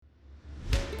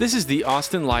This is the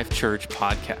Austin Life Church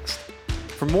podcast.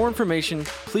 For more information,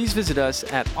 please visit us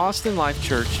at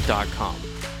austinlifechurch.com.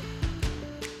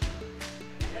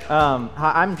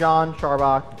 Hi, I'm John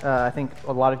Charbach. I think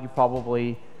a lot of you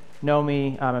probably know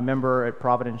me. I'm a member at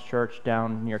Providence Church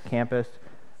down near campus.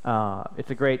 It's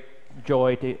a great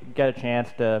joy to get a chance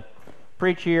to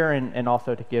preach here and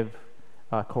also to give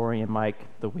Corey and Mike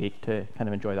the week to kind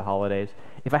of enjoy the holidays.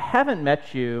 If I haven't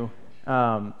met you,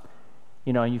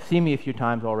 and you've seen me a few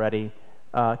times already,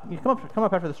 you come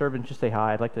up after the service and just say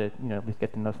hi. I'd like to, at least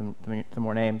get to know some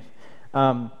more names.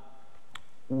 I'm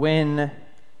the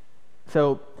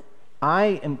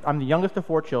youngest of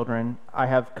 4 children. I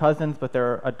have cousins, but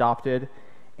they're adopted,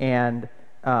 and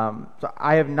so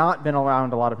I have not been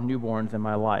around a lot of newborns in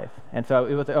my life. And so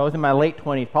I was in my late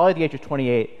 20s, probably the age of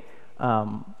 28,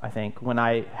 I think, when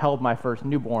I held my first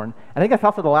newborn. I think that's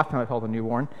also the last time I've held a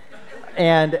newborn.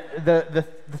 And the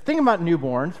thing about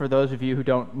newborns, for those of you who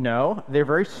don't know, they're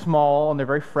very small and they're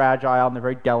very fragile and they're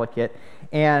very delicate.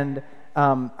 And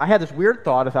I had this weird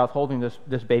thought as I was holding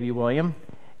this baby William.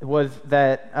 It was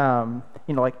that,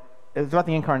 it was about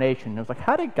the incarnation. It was like,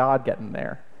 how did God get in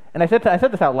there? And I said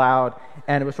this out loud,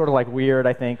 and it was sort of like weird,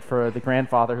 I think, for the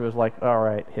grandfather who was like, all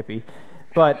right, hippie.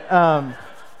 But I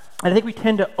think we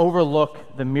tend to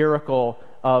overlook the miracle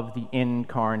of the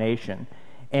incarnation.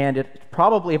 And it's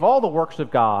probably, of all the works of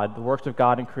God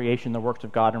in creation, the works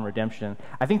of God in redemption,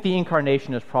 I think the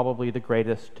incarnation is probably the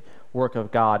greatest work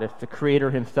of God. It's the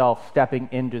Creator himself stepping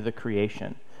into the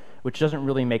creation, which doesn't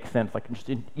really make sense,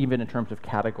 even in terms of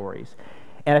categories.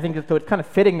 And I think so it's kind of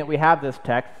fitting that we have this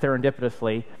text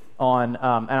serendipitously on,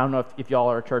 I don't know if y'all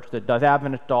are a church that does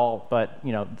Advent at all, but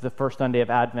the first Sunday of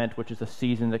Advent, which is a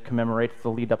season that commemorates the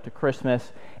lead up to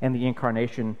Christmas and the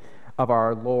incarnation of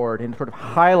our Lord, and sort of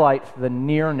highlights the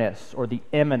nearness or the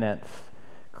imminence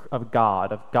of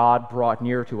God brought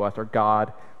near to us, or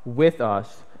God with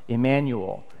us,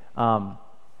 Emmanuel. And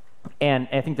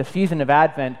I think the season of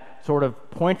Advent sort of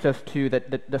points us to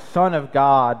that the Son of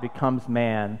God becomes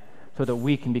man so that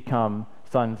we can become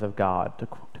sons of God, to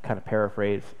kind of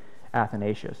paraphrase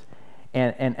Athanasius.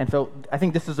 And so I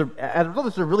think as a result,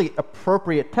 this is a really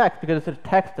appropriate text because it's a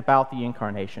text about the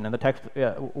incarnation. And the text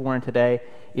we're in today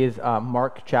is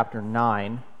Mark chapter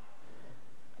 9,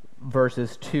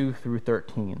 verses 2 through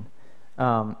 13.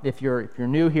 If you're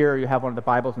new here, you have one of the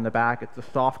Bibles in the back. It's the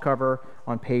soft cover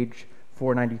on page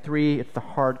 493. It's the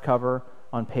hard cover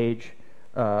on page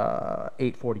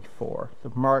 844.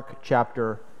 So Mark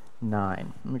chapter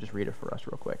 9. Let me just read it for us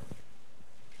real quick.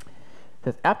 It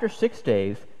says, "After 6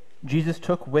 days, Jesus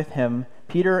took with him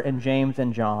Peter and James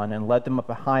and John and led them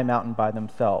up a high mountain by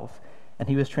themselves, and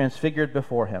he was transfigured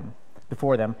before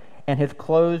them, and his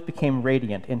clothes became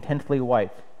radiant, intensely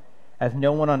white, as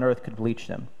no one on earth could bleach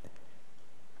them.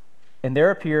 And there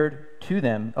appeared to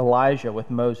them Elijah with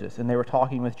Moses, and they were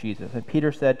talking with Jesus. And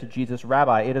Peter said to Jesus,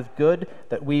 'Rabbi, it is good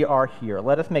that we are here.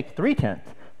 Let us make 3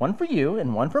 tents, one for you,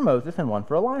 and one for Moses, and one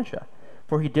for Elijah.'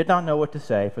 For he did not know what to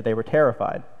say, for they were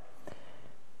terrified.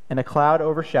 And a cloud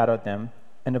overshadowed them,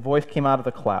 and a voice came out of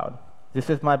the cloud, 'This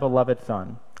is my beloved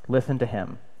Son. Listen to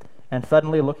him.' And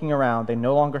suddenly, looking around, they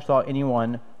no longer saw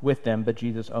anyone with them but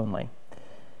Jesus only.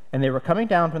 And they were coming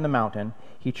down from the mountain.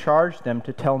 He charged them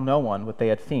to tell no one what they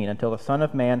had seen until the Son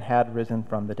of Man had risen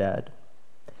from the dead.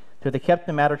 So they kept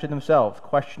the matter to themselves,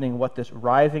 questioning what this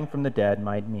rising from the dead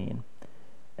might mean.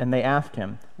 And they asked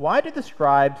him, 'Why did the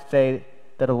scribes say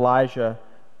that Elijah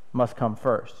must come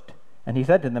first?' And he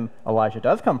said to them, 'Elijah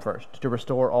does come first to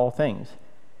restore all things.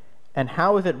 And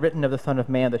how is it written of the Son of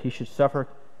Man that he should suffer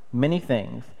many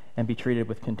things and be treated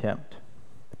with contempt?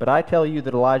 But I tell you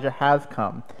that Elijah has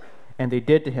come, and they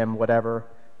did to him whatever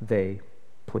they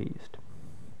pleased.'"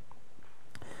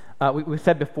 We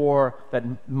said before that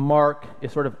Mark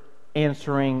is sort of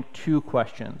answering 2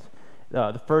 questions.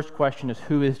 The first question is,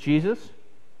 who is Jesus?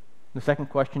 The second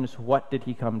question is, what did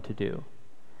he come to do?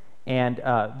 And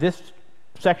this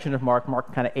section of Mark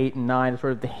kind of 8 and 9, is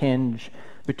sort of the hinge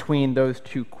between those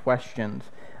 2 questions.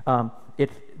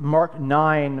 It's Mark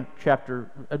 9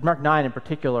 in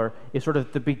particular is sort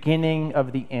of the beginning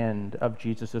of the end of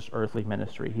Jesus' earthly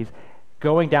ministry. He's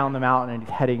going down the mountain and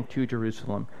he's heading to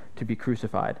Jerusalem to be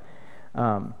crucified.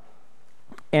 And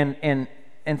so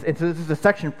this is a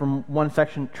section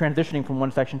transitioning from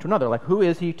one section to another. Like, who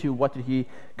is he to what did he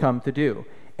come to do?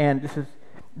 And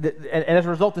and as a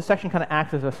result, this section kind of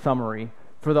acts as a summary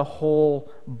for the whole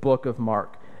book of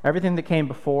Mark. Everything that came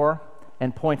before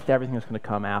and points to everything that's going to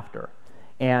come after.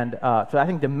 And so I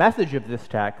think the message of this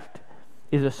text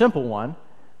is a simple one.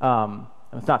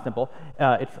 It's not simple.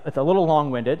 It's a little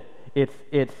long-winded.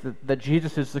 It's that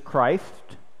Jesus is the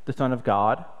Christ, the Son of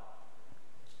God,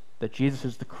 that Jesus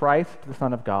is the Christ, the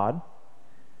Son of God,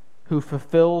 who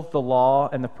fulfills the law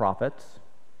and the prophets.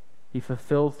 He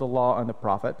fulfills the law and the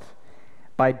prophets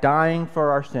by dying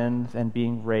for our sins and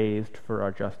being raised for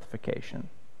our justification.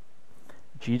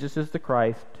 Jesus is the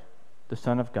Christ, the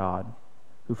Son of God,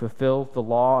 who fulfills the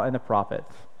law and the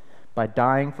prophets by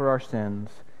dying for our sins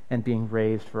and being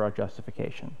raised for our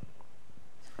justification.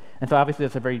 And so obviously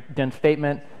that's a very dense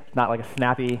statement. It's not like a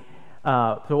snappy.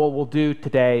 So what we'll do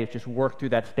today is just work through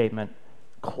that statement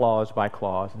clause by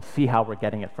clause and see how we're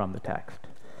getting it from the text.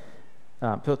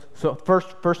 So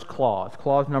first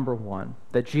clause number 1,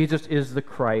 that Jesus is the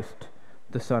Christ,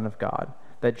 the Son of God.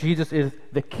 That Jesus is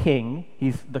the King,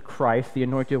 he's the Christ, the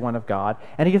anointed one of God,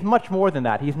 and he is much more than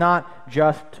that. He's not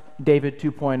just David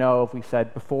 2.0, as we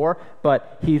said before,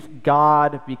 but he's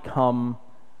God become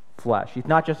flesh. He's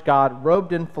not just God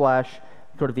robed in flesh,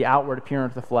 sort of the outward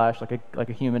appearance of the flesh, like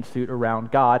a human suit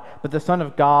around God, but the Son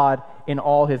of God in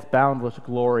all his boundless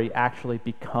glory actually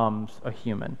becomes a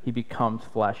human. He becomes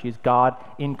flesh. He's God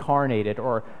incarnated,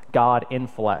 or God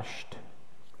infleshed.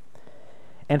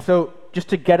 And so just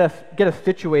to get us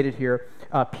situated here,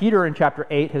 Peter in chapter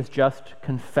 8 has just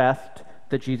confessed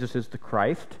that Jesus is the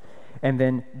Christ, and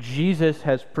then Jesus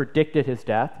has predicted his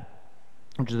death,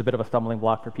 which is a bit of a stumbling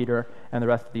block for Peter and the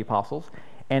rest of the apostles.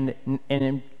 And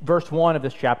in verse 1 of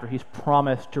this chapter, he's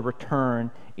promised to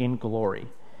return in glory.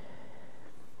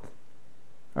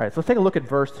 All right, so let's take a look at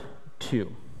verse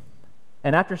 2.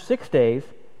 And after 6 days,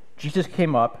 Jesus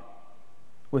came up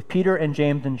with Peter and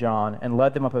James and John and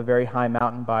led them up a very high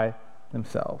mountain by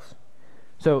themselves.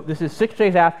 So this is 6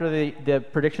 days after the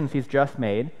predictions he's just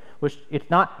made, which it's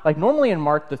not, like normally in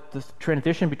Mark, this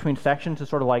transition between sections is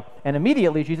sort of like, and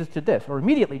immediately Jesus did this, or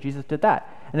immediately Jesus did that.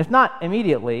 And it's not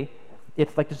immediately,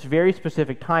 it's like this very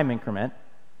specific time increment,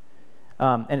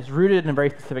 and it's rooted in a very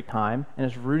specific time, and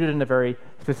it's rooted in a very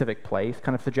specific place,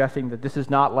 kind of suggesting that this is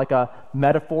not like a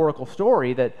metaphorical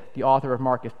story that the author of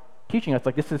Mark is teaching us.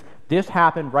 Like this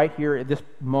happened right here at this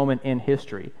moment in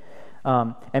history.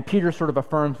 And Peter sort of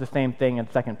affirms the same thing in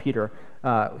 2 Peter.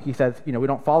 He says, we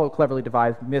don't follow cleverly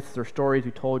devised myths or stories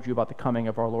we told you about the coming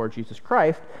of our Lord Jesus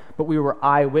Christ, but we were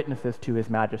eyewitnesses to his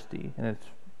majesty. And it's,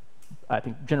 I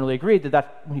think, generally agreed that that's,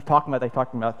 when he's talking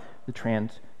about the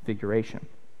transfiguration.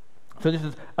 So this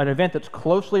is an event that's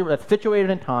situated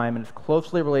in time, and it's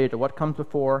closely related to what comes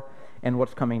before and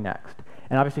what's coming next.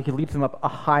 And obviously he leads them up a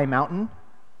high mountain.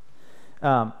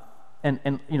 And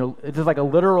it's just like a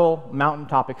literal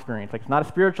mountaintop experience. Like, it's not a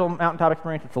spiritual mountaintop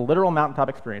experience, it's a literal mountaintop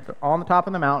experience. They're on the top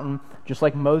of the mountain, just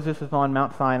like Moses is on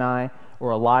Mount Sinai,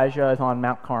 or Elijah is on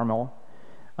Mount Carmel,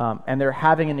 and they're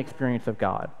having an experience of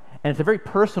God. And it's a very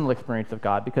personal experience of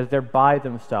God because they're by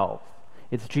themselves.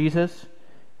 It's Jesus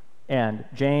and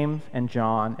James and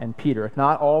John and Peter. It's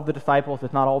not all of the disciples,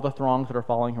 it's not all the throngs that are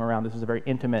following him around. This is a very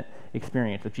intimate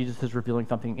experience that Jesus is revealing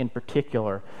something in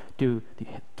particular to the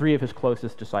 3 of his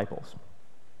closest disciples.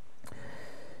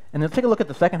 And let's take a look at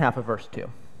the second half of verse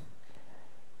 2.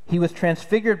 He was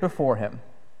transfigured before him,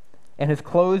 and his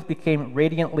clothes became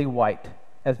radiantly white,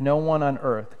 as no one on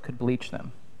earth could bleach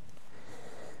them.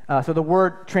 So the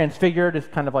word transfigured is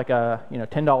kind of like a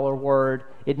 $10 word.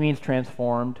 It means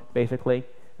transformed, basically.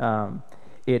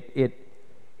 He's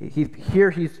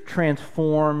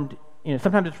transformed.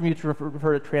 Sometimes it's used to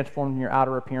refer to transformed in your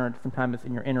outer appearance. Sometimes it's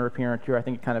in your inner appearance. Here, I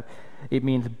think it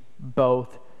means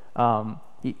both.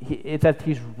 It says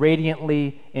he's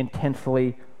radiantly,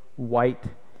 intensely white.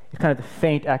 It's kind of the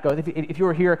faint echoes. If you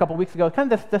were here a couple weeks ago, it's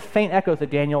kind of the faint echoes of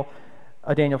Daniel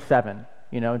 7.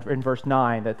 In verse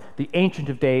 9, that the Ancient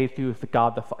of Days, who's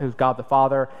God the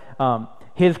Father,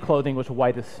 his clothing was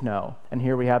white as snow, and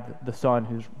here we have the Son,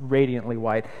 who's radiantly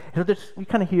white. So you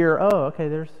kind of hear,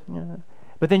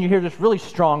 but then you hear this really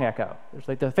strong echo. There's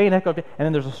like the faint echo, and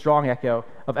then there's a strong echo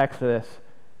of Exodus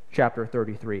chapter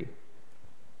 33.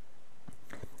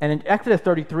 And in Exodus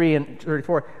 33 and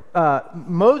 34,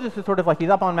 Moses is sort of like, he's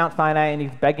up on Mount Sinai, and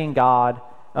he's begging God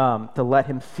to let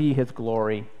him see his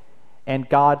glory. And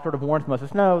God sort of warns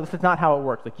Moses, no, this is not how it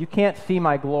works. Like, you can't see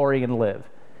my glory and live.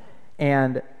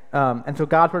 And so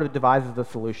God sort of devises the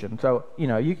solution. So,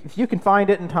 if you can find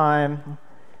it in time,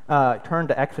 turn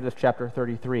to Exodus chapter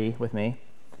 33 with me,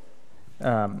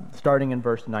 starting in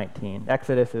verse 19.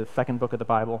 Exodus is the second book of the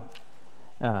Bible.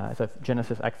 It's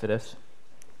Genesis, Exodus.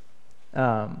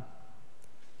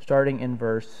 Starting in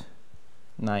verse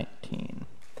 19.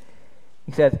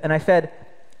 He says, and I said,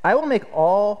 I will make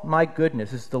all my goodness,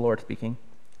 this is the Lord speaking.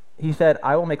 He said,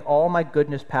 I will make all my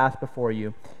goodness pass before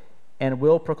you, and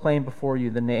will proclaim before you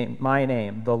my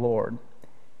name, the Lord.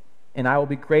 And I will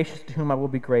be gracious to whom I will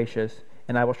be gracious,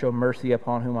 and I will show mercy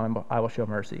upon whom I will show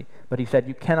mercy. But he said,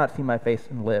 you cannot see my face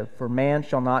and live, for man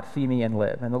shall not see me and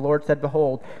live. And the Lord said,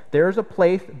 behold, there is a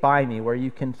place by me where you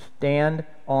can stand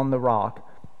on the rock.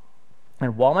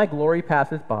 And while my glory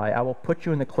passes by, I will put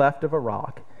you in the cleft of a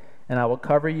rock, and I will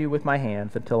cover you with my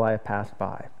hands until I have passed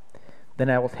by. Then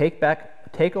I will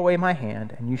take away my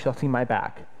hand, and you shall see my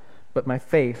back, but my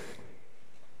face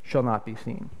shall not be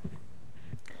seen.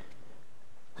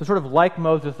 So sort of like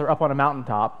Moses, they're up on a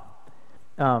mountaintop.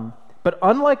 But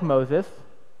unlike Moses,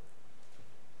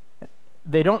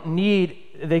 they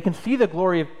can see the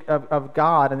glory of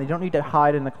God, and they don't need to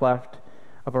hide in the cleft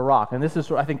of a rock. And this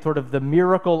is, I think, sort of the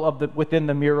miracle within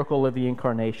the miracle of the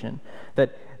incarnation.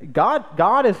 That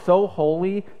God is so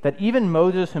holy that even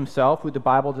Moses himself, who the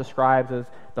Bible describes as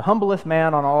the humblest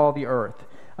man on all the earth,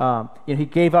 he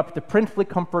gave up the princely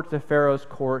comforts of Pharaoh's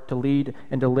court to lead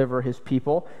and deliver his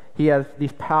people. He has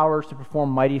these powers to perform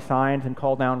mighty signs and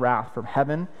call down wrath from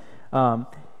heaven.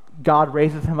 God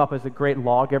raises him up as a great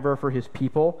lawgiver for his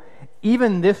people.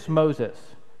 Even this Moses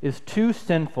is too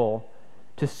sinful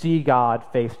to see God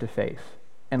face to face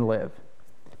and live.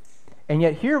 And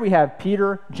yet here we have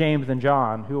Peter, James, and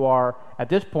John, who are, at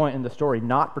this point in the story,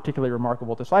 not particularly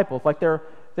remarkable disciples. Like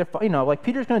like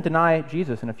Peter's going to deny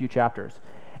Jesus in a few chapters.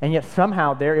 And yet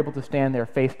somehow they're able to stand there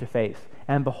face to face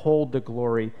and behold the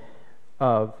glory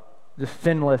of the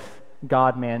sinless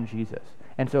God-man Jesus.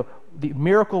 And so the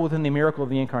miracle within the miracle of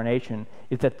the incarnation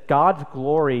is that God's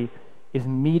glory is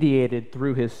mediated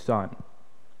through his Son.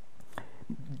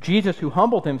 Jesus, who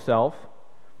humbled himself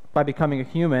by becoming a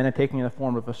human and taking the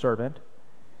form of a servant.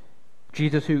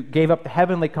 Jesus, who gave up the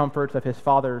heavenly comforts of his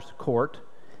Father's court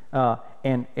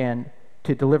and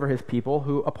to deliver his people,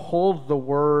 who upholds the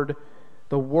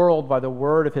world by the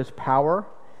word of his power,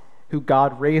 who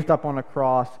God raised up on a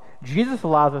cross. Jesus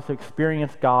allows us to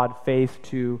experience God face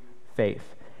to face.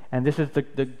 And this is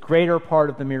the greater part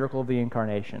of the miracle of the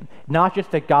incarnation. Not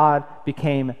just that God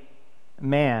became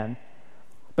man,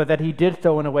 but that he did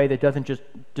so in a way that doesn't just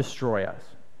destroy us.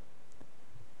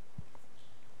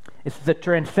 It's the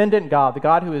transcendent God, the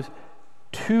God who is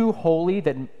too holy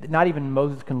that not even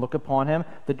Moses can look upon him,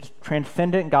 the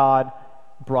transcendent God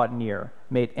brought near,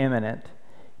 made immanent,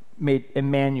 made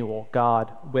Emmanuel,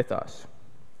 God with us.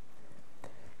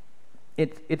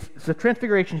 It's the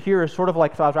transfiguration here is sort of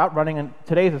like, so I was out running, and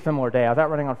today's a similar day. I was out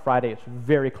running on Friday. It's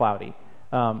very cloudy,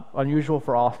 unusual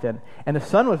for Austin. And the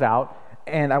sun was out,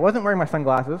 and I wasn't wearing my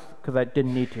sunglasses because I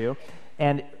didn't need to.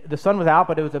 And the sun was out,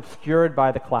 but it was obscured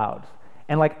by the clouds.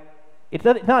 And it's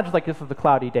not just like this was a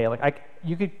cloudy day.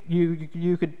 You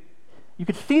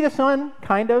could see the sun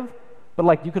kind of,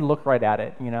 but you could look right at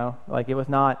it. It was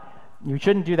not. You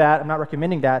shouldn't do that. I'm not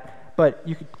recommending that. But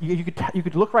you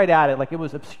could look right at it, it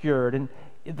was obscured, and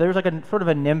there's a sort of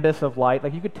a nimbus of light.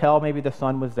 You could tell maybe the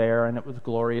sun was there and it was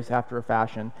glorious after a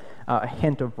fashion, a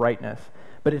hint of brightness.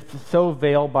 But it's so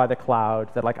veiled by the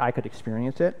clouds that I could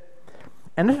experience it.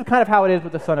 And this is kind of how it is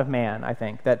with the Son of Man, I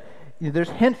think, that there's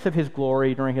hints of his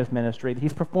glory during his ministry.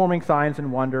 He's performing signs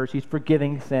and wonders. He's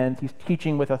forgiving sins. He's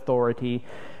teaching with authority.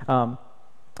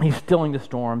 He's stilling the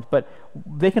storms. But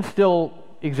they can still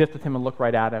exist with him and look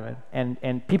right at him,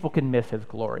 and people can miss his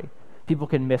glory. People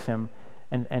can miss him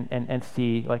and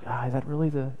see is that really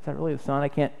the Son? I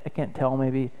can't tell.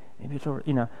 Maybe it's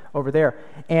over there.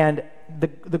 And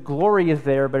the glory is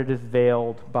there, but it is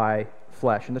veiled by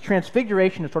flesh. And the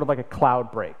transfiguration is sort of like a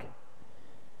cloud break,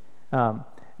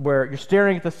 where you're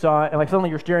staring at the sun, and suddenly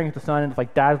you're staring at the sun, and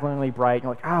it's dazzlingly bright.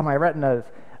 And you're my retinas.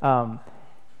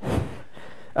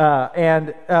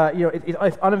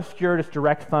 It's unobscured. It's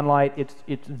direct sunlight.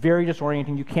 It's very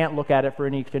disorienting. You can't look at it for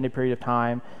any extended period of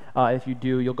time. If you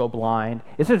do, you'll go blind.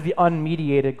 This is the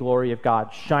unmediated glory of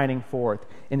God shining forth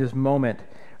in this moment,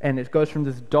 and it goes from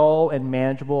this dull and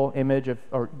manageable image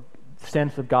or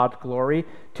sense of God's glory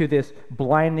to this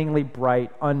blindingly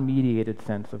bright, unmediated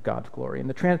sense of God's glory. And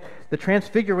the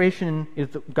transfiguration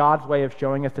is God's way of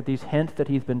showing us that these hints that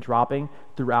he's been dropping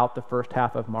throughout the first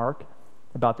half of Mark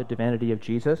about the divinity of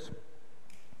Jesus,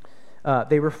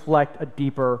 they reflect a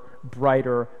deeper,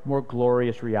 brighter, more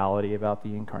glorious reality about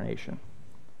the incarnation.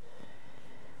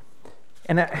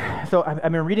 And so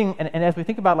I've been reading, and as we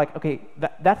think about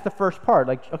that's the first part.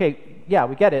 Yeah,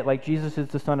 we get it. Jesus is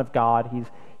the Son of God.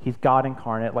 He's God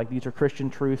incarnate. These are Christian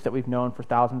truths that we've known for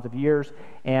thousands of years,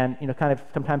 and kind of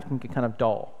sometimes can get kind of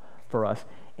dull for us.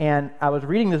 And I was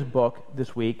reading this book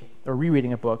this week, or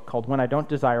rereading a book called When I Don't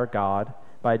Desire God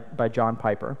by John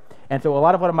Piper. And so a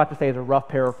lot of what I'm about to say is a rough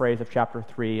paraphrase of chapter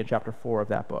 3 and chapter 4 of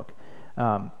that book.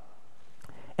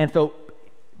 And so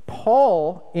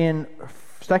Paul in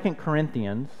 2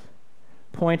 Corinthians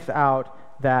points out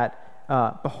that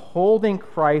beholding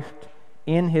Christ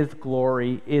in his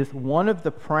glory is one of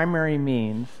the primary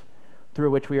means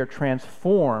through which we are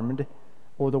transformed,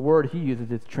 or the word he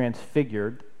uses is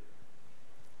transfigured,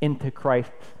 into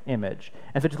Christ's image.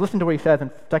 And so just listen to what he says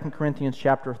in 2 Corinthians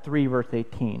chapter 3, verse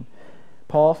 18.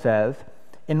 Paul says,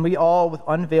 "And we all with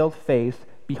unveiled face,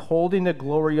 beholding the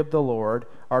glory of the Lord,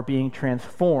 are being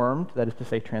transformed," that is to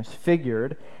say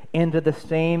transfigured, "into the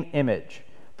same image,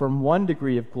 from one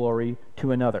degree of glory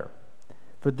to another.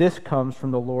 For this comes from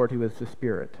the Lord who is the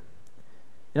Spirit."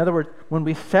 In other words, when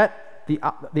we set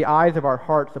the eyes of our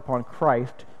hearts upon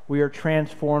Christ, we are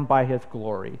transformed by his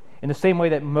glory. In the same way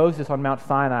that Moses on Mount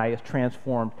Sinai is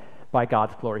transformed by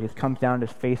God's glory. He comes down and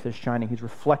his face is shining. He's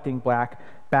reflecting back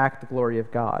the glory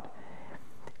of God.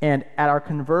 And at our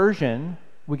conversion,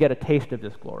 we get a taste of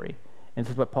this glory. And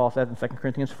this is what Paul says in 2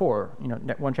 Corinthians 4,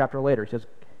 one chapter later. He says,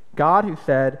 God who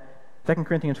said, 2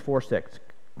 Corinthians 4:6,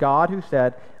 God who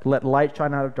said, "Let light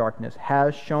shine out of darkness,"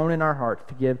 has shone in our hearts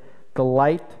to give the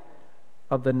light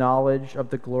of the knowledge of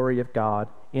the glory of God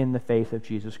in the face of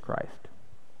Jesus Christ.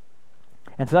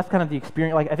 And so that's kind of the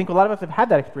experience. Like, I think a lot of us have had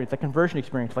that experience, that conversion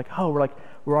experience. Like, oh,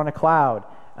 we're on a cloud.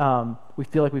 We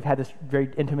feel like we've had this very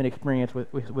intimate experience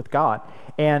with God.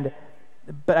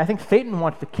 But I think Satan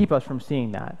wants to keep us from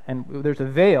seeing that. And there's a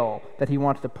veil that he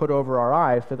wants to put over our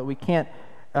eyes so that we can't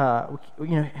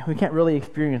really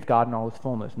experience God in all his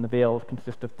fullness. And the veils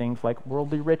consist of things like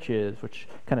worldly riches, which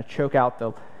kind of choke out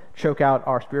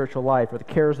our spiritual life, or the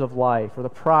cares of life, or the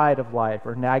pride of life,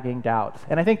 or nagging doubts.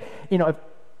 And I think,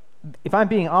 if I'm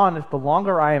being honest, the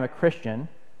longer I am a Christian,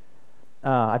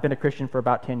 I've been a Christian for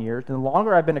about 10 years, and the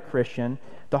longer I've been a Christian,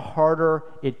 the harder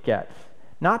it gets.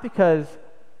 Not because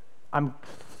I'm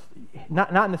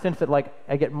not in the sense that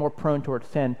I get more prone towards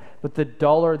sin, but the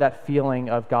duller that feeling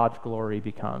of God's glory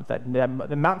becomes. That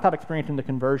the mountaintop experience in the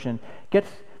conversion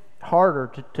gets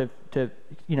harder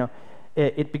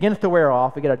it begins to wear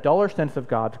off. We get a duller sense of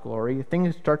God's glory.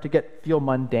 Things start to feel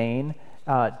mundane.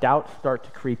 Doubts start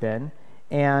to creep in,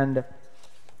 and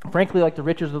frankly, like the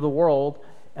riches of the world,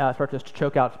 start to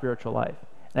choke out spiritual life.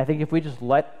 And I think if we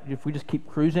just keep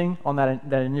cruising on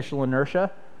that initial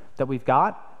inertia that we've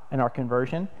got in our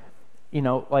conversion,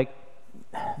 the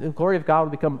glory of God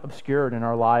will become obscured, and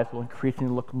our lives will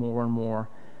increasingly look more and more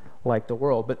like the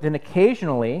world. But then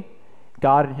occasionally,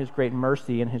 God in his great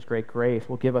mercy and his great grace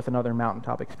will give us another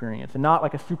mountaintop experience. And not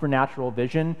like a supernatural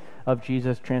vision of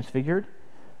Jesus transfigured,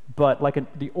 but like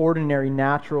the ordinary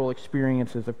natural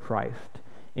experiences of Christ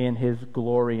in his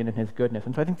glory and in his goodness.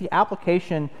 And so I think the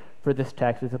application for this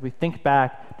text is, if we think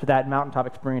back to that mountaintop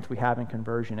experience we have in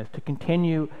conversion, is to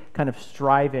continue kind of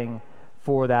striving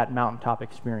for that mountaintop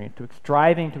experience,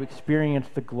 striving to experience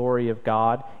the glory of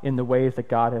God in the ways that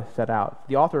God has set out.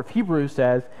 The author of Hebrews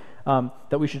says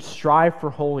that we should strive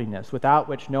for holiness, without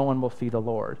which no one will see the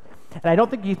Lord. And I don't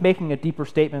think he's making a deeper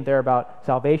statement there about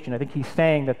salvation. I think he's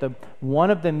saying that one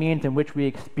of the means in which we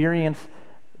experience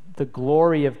the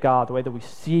glory of God, the way that we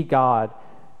see God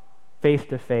face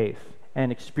to face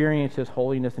and experience his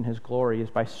holiness and his glory,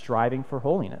 is by striving for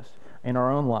holiness in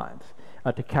our own lives,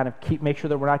 to kind of make sure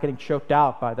that we're not getting choked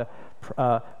out by the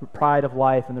pride of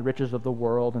life and the riches of the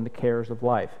world and the cares of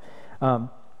life.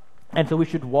 And so we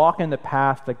should walk in the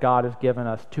path that God has given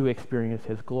us to experience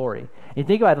his glory. And you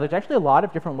think about it, there's actually a lot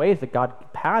of different ways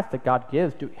paths that God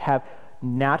gives to have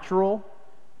natural,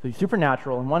 so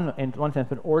supernatural in one sense,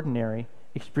 but ordinary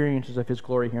experiences of his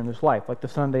glory here in this life, like the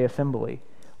Sunday assembly,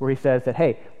 where he says that,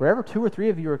 hey, wherever 2 or 3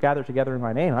 of you are gathered together in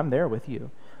my name, I'm there with you.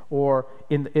 Or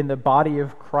in the body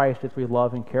of Christ, as we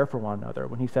love and care for one another,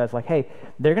 when he says, hey,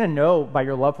 they're going to know by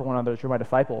your love for one another that you're my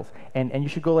disciples, and you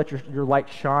should go let your light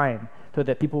shine, so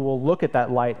that people will look at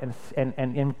that light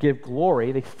and give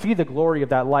glory. They see the glory of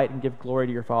that light and give glory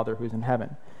to your Father who's in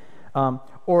heaven.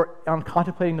 Or on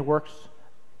contemplating the works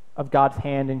of God's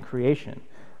hand in creation,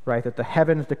 right? That the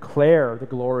heavens declare the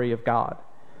glory of God.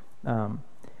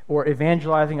 Or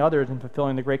evangelizing others and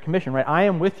fulfilling the Great Commission, right? I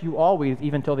am with you always,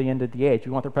 even till the end of the age.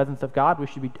 We want the presence of God, we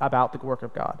should be about the work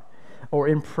of God. Or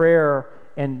in prayer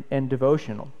and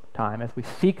devotional time, as we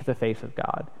seek the face of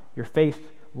God. Your face,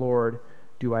 Lord,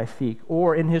 do I seek.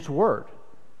 Or in his word,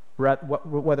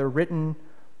 whether written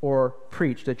or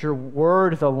preached, that your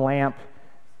word is a lamp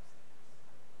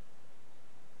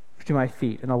to my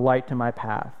feet and a light to my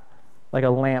path, like a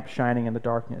lamp shining in the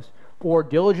darkness. Or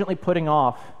diligently putting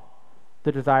off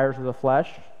the desires of the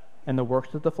flesh and the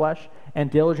works of the flesh,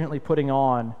 and diligently putting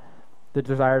on the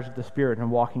desires of the Spirit and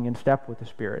walking in step with the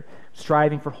Spirit,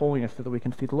 striving for holiness so that we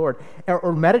can see the Lord.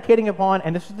 Or meditating upon,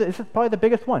 and this is probably the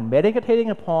biggest one,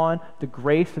 meditating upon the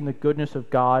grace and the goodness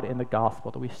of God in the gospel,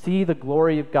 that we see the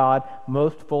glory of God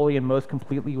most fully and most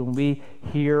completely when we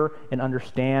hear and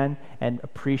understand and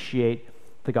appreciate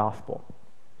the gospel,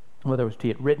 whether it was to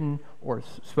get written or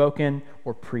spoken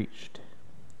or preached.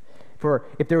 For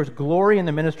if there is glory in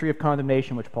the ministry of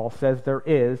condemnation, which Paul says there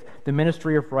is, the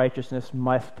ministry of righteousness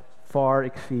must far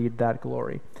exceed that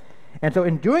glory. And so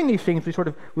in doing these things,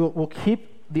 we'll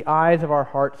keep the eyes of our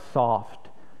hearts soft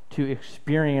to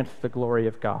experience the glory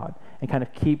of God and kind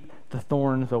of keep the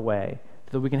thorns away,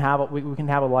 so that we can have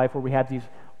a life where we have these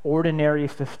ordinary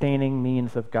sustaining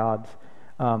means of God's,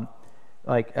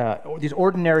 these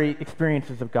ordinary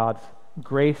experiences of God's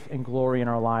grace and glory in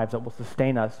our lives that will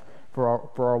sustain us for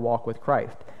our walk with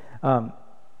Christ. And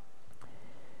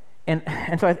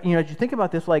so as you think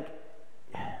about this,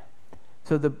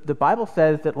 so the Bible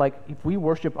says that if we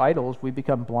worship idols, we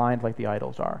become blind like the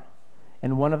idols are.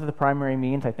 And one of the primary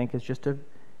means, I think, is just of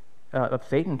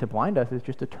Satan to blind us, is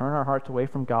just to turn our hearts away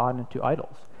from God and to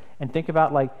idols. And think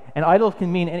about and idols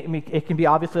can mean, it can be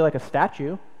obviously like a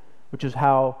statue, which is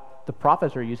how the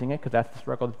prophets are using it, because that's the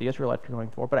struggle that the Israelites are going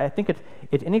for. But I think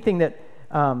it's anything that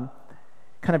kind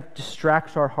of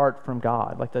distracts our heart from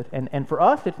God. And for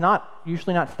us, it's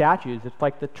usually not statues. It's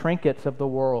like the trinkets of the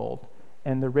world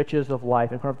and the riches of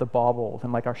life, and kind of the baubles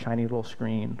and our shiny little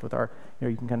screens with our,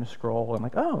 you can kind of scroll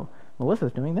and oh,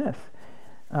 Melissa's doing this.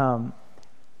 And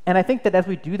I think that as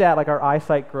we do that, our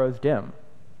eyesight grows dim,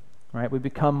 right? We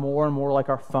become more and more like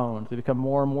our phones. We become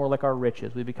more and more like our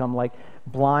riches. We become like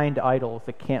blind idols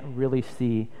that can't really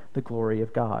see the glory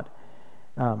of God.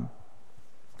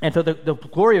 And so the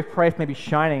glory of Christ may be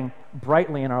shining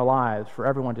brightly in our lives for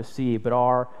everyone to see, but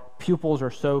our pupils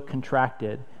are so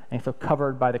contracted and so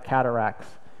covered by the cataracts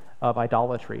of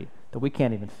idolatry that we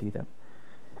can't even see them.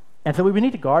 And so we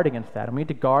need to guard against that, and we need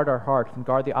to guard our hearts and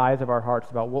guard the eyes of our hearts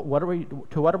about what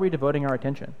are we devoting our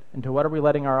attention, and to what are we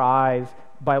letting our eyes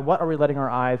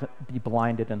be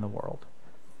blinded in the world.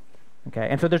 Okay,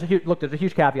 and so there's a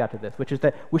huge caveat to this, which is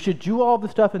that we should do all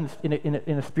this stuff in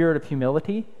a spirit of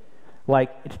humility.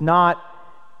 It's not,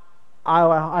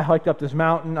 I hiked up this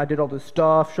mountain, I did all this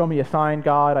stuff, show me a sign,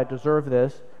 God, I deserve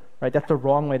this, right? That's the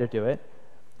wrong way to do it.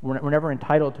 We're never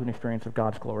entitled to an experience of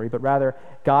God's glory, but rather,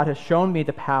 God has shown me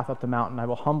the path up the mountain. I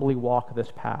will humbly walk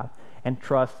this path and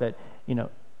trust that,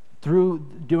 through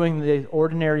doing the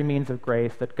ordinary means of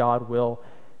grace, that God will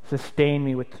sustain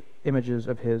me with images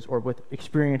of His, or with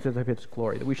experiences of His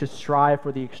glory. That we should strive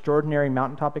for the extraordinary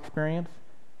mountaintop experience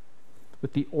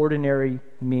with the ordinary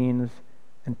means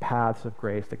and paths of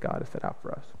grace that God has set out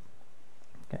for us.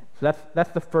 Okay, so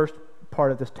that's the first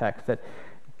part of this text, that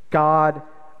God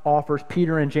offers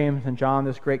Peter and James and John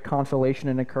this great consolation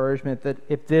and encouragement that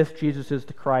if this Jesus is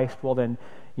the Christ, well then,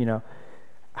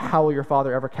 how will your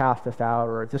Father ever cast us out?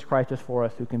 Or if this Christ is for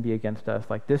us, who can be against us?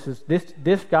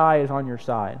 This guy is on your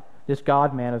side. This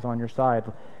God-man is on your side.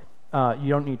 You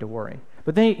don't need to worry.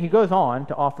 But then he goes on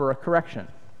to offer a correction.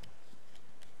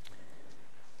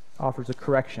 Offers a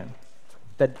correction.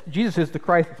 That Jesus is the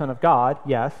Christ, the Son of God,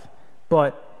 yes,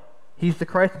 but He's the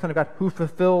Christ, the Son of God, who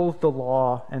fulfills the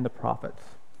law and the prophets.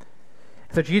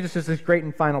 So Jesus is this great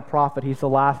and final prophet. He's the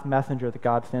last messenger that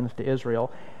God sends to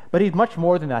Israel. But He's much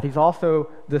more than that. He's also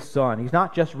the Son. He's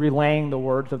not just relaying the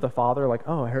words of the Father,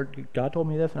 I heard God told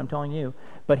me this and I'm telling you.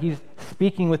 But He's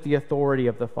speaking with the authority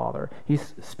of the Father.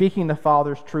 He's speaking the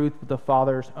Father's truth with the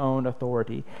Father's own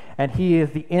authority. And He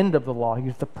is the end of the law.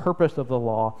 He's the purpose of the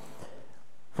law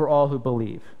for all who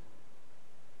believe.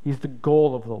 He's the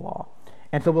goal of the law.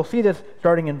 And so we'll see this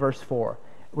starting in verse 4,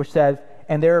 which says,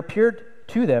 "And there appeared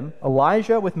to them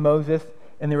Elijah with Moses,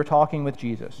 and they were talking with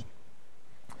Jesus."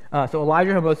 So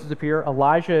Elijah and Moses appear.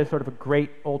 Elijah is sort of a great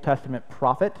Old Testament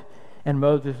prophet, and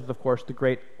Moses is, of course, the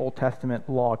great Old Testament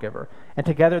lawgiver. And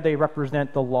together they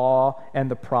represent the law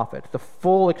and the prophets, the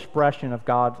full expression of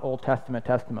God's Old Testament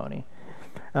testimony.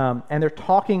 And they're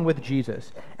talking with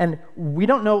Jesus. And we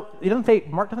don't know,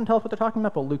 Mark doesn't tell us what they're talking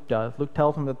about, but Luke does. Luke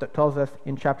tells us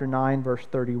in chapter 9, verse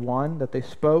 31, that they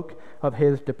spoke of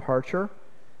His departure,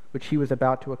 which He was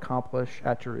about to accomplish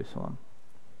at Jerusalem.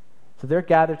 So they're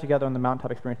gathered together on the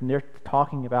mountaintop experience, and they're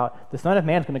talking about the Son of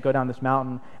Man is going to go down this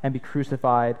mountain and be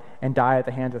crucified and die at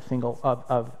the hands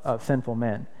of sinful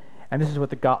men. And this is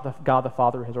what God the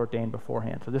Father has ordained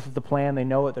beforehand. So this is the plan. They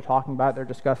know what they're talking about. They're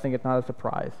discussing it. It's not a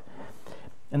surprise.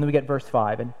 And then we get verse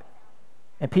 5.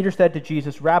 And Peter said to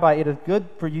Jesus, "Rabbi, it is good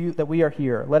for you that we are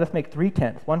here. Let us make 3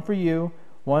 tents, one for you,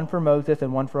 one for Moses,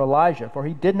 and one for Elijah." For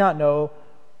he did not know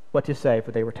what to say,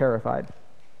 for they were terrified.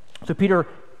 So Peter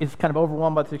is kind of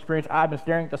overwhelmed by this experience. I've been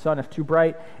staring at the sun, it's too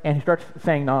bright, and he starts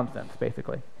saying nonsense,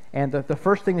 basically. And the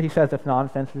first thing that he says that's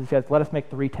nonsense is he says, "Let us make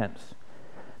 3 tents."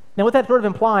 Now what that sort of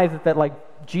implies is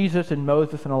that Jesus and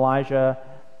Moses and Elijah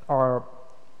are,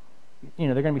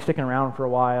 they're going to be sticking around for a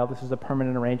while. This is a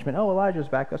permanent arrangement. Oh, Elijah's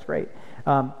back, that's great.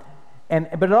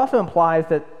 But it also implies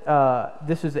that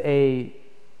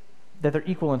that they're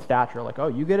equal in stature. Like, oh,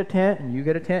 you get a tent, and you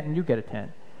get a tent, and you get a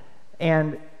tent.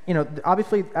 And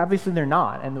obviously they're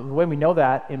not. And the way we know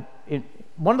that,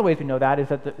 one of the ways we know that is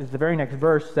that the very next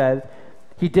verse says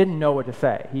he didn't know what to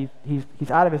say.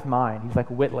 He's out of his mind. He's like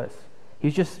witless.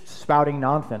 He's just spouting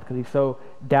nonsense because he's so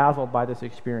dazzled by this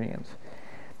experience.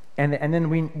 And then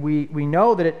we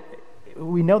know that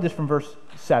we know this from verse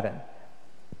 7.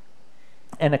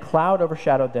 And a cloud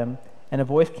overshadowed them, and a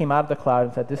voice came out of the cloud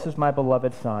and said, "This is my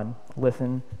beloved Son,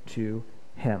 listen to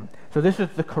him." So this is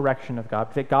the correction of God.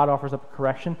 Because God offers up a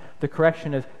correction. The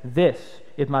correction is, "This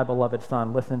is my beloved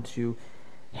Son, listen to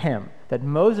him." That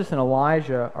Moses and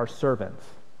Elijah are servants,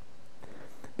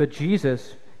 but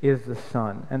Jesus is the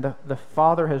Son, and the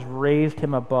Father has raised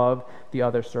him above the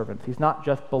other servants. He's not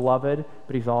just beloved,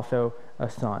 but he's also a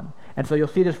son. And so you'll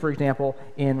see this, for example,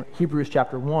 in Hebrews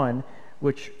chapter 1,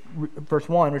 verse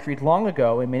 1, which reads, "Long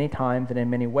ago, and many times and in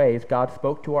many ways, God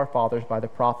spoke to our fathers by the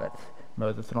prophets,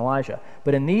 Moses and Elijah.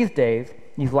 But in these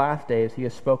last days, he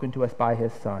has spoken to us by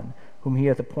his Son, whom he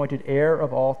has appointed heir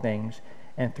of all things,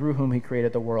 and through whom he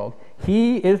created the world.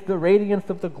 He is the radiance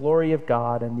of the glory of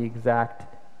God and the exact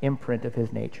imprint of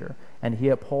his nature, and he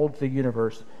upholds the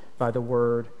universe by the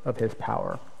word of his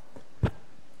power."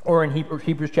 Or in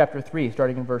Hebrews chapter 3,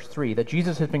 starting in verse 3, that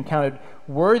Jesus has been counted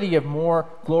worthy of more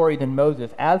glory than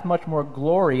Moses, as much more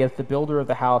glory as the builder of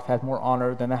the house has more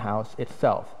honor than the house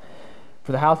itself.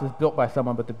 For the house is built by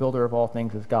someone, but the builder of all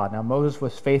things is God. Now Moses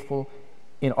was faithful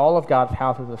in all of God's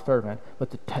house as a servant,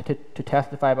 but to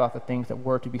testify about the things that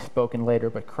were to be spoken later,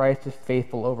 but Christ is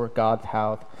faithful over God's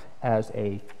house as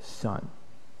a son.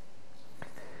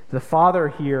 The Father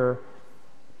here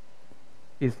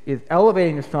is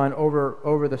elevating the Son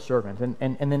over the servants. And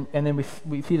then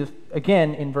we see this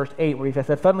again in verse 8, where he says,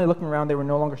 "Suddenly looking around, they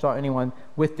no longer saw anyone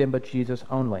with them but Jesus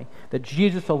only." That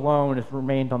Jesus alone has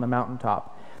remained on the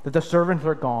mountaintop. That the servants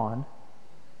are gone,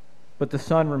 but the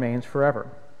Son remains forever.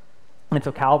 And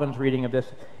so Calvin's reading of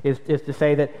this is to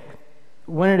say that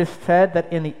when it is said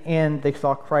that in the end they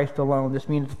saw Christ alone, this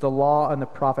means the law and the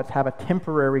prophets have a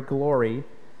temporary glory,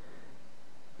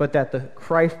 but that the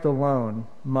Christ alone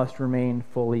must remain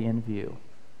fully in view.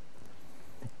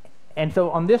 And so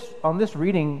on this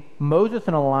reading, Moses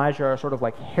and Elijah are sort of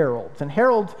like heralds. And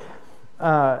heralds,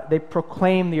 they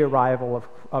proclaim the arrival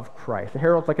of Christ. A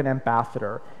herald's like an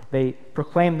ambassador. They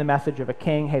proclaim the message of a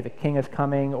king. Hey, the king is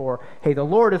coming. Or, hey, the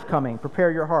Lord is coming. Prepare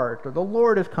your heart. Or, the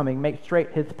Lord is coming. Make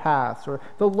straight his paths. Or,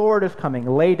 the Lord is coming.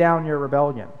 Lay down your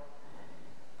rebellion.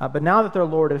 But now that their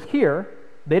Lord is here,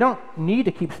 they don't need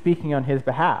to keep speaking on his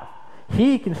behalf.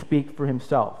 He can speak for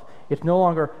himself. It's no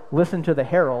longer listen to the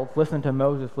heralds, listen to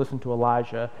Moses, listen to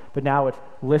Elijah, but now it's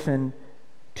listen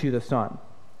to the Son.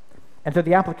 And so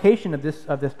the application of this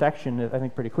section is, I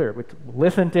think, pretty clear. Which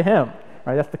listen to him,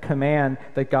 right? That's the command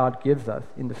that God gives us.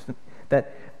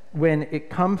 That when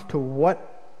it comes to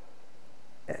what,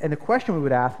 and the question we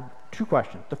would ask, two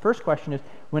questions. The first question is,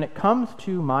 when it comes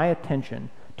to my attention,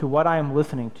 to what I am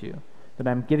listening to, that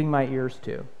I'm giving my ears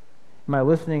to, am I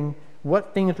listening?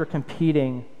 What things are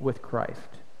competing with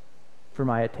Christ for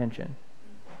my attention?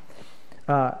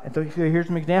 And so here's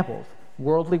some examples.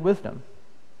 Worldly wisdom.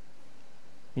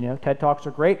 TED Talks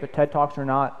are great, but TED Talks are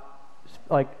not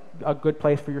like a good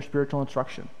place for your spiritual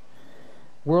instruction.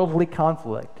 Worldly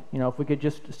conflict. If we could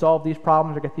just solve these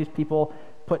problems or get these people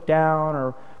put down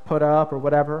or put up or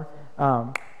whatever.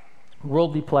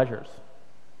 Worldly pleasures.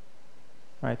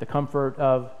 Right? The comfort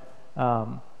of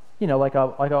like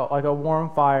a warm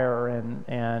fire and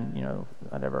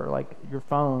whatever, like your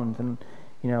phones and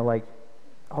like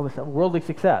all this stuff. Worldly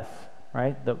success,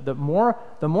 right? The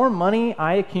more money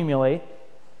I accumulate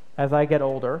as I get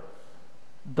older,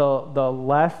 the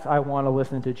less I want to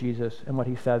listen to Jesus and what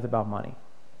he says about money,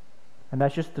 and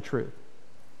that's just the truth.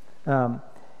 And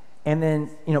then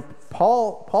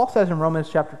Paul says in Romans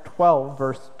chapter 12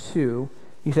 verse 2,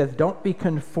 he says, "Don't be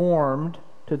conformed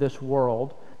to this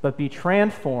world, but be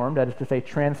transformed," that is to say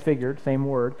transfigured, same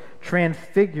word,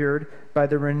 "transfigured by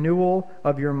the renewal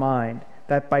of your mind,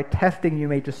 that by testing you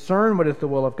may discern what is the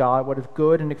will of God, what is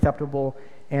good and acceptable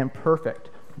and perfect."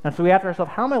 And so we ask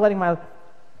ourselves, how am I letting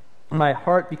my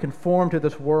heart be conformed to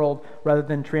this world rather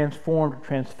than transformed or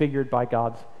transfigured by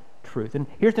God's truth? And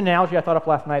here's an analogy I thought of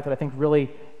last night that I think really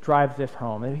drives this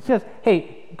home. And he says,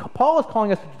 hey, Paul is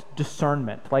calling us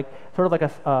discernment, like sort of like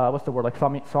a what's the word, like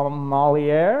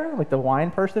sommelier, like the wine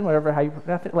person, whatever how you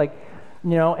pronounce it, like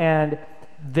and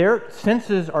their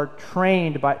senses are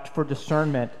trained for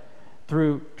discernment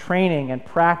through training and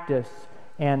practice,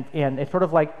 and it's sort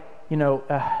of like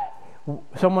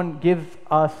someone gives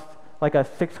us like a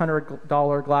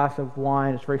 $600 glass of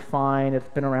wine. It's very fine. It's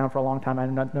been around for a long time. I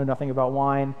know nothing about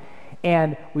wine.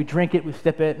 And we drink it, we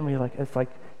sip it, and it's like,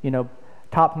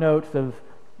 top notes of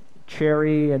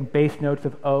cherry and base notes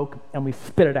of oak, and we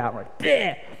spit it out. We're like,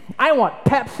 bleh, I want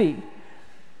Pepsi.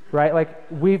 Right? Like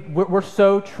we're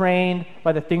so trained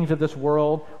by the things of this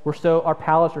world. Our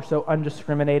palates are so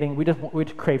undiscriminating. We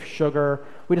just crave sugar.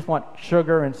 We just want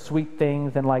sugar and sweet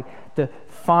things, and like the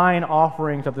fine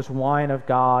offerings of this wine of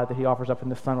God that he offers up in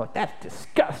the sun. Like, that's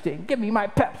disgusting. Give me my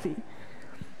Pepsi.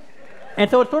 And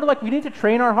so it's sort of like we need to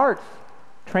train our hearts,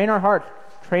 train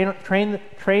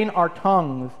our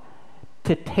tongues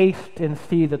to taste and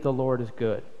see that the Lord is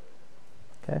good.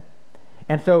 Okay?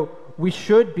 And so we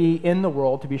should be in the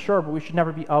world, to be sure, but we should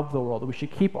never be of the world. We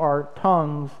should keep our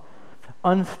tongues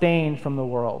unstained from the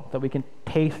world, that we can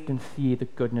taste and see the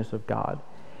goodness of God.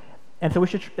 And so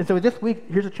this week,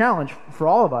 here's a challenge for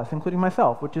all of us, including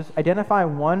myself, which is identify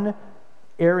one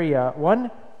area,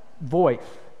 one voice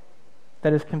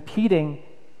that is competing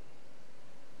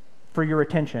for your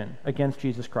attention against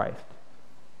Jesus Christ.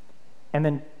 And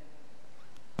then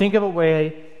think of a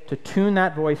way to tune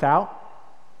that voice out,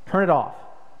 turn it off,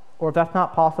 or if that's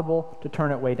not possible, to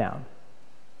turn it way down.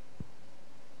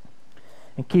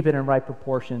 And keep it in right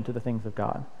proportion to the things of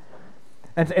God.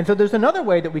 And so there's another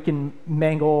way that we can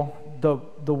mangle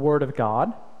the Word of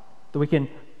God, that we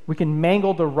can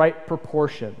mangle the right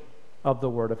proportion of the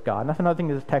Word of God. And that's another thing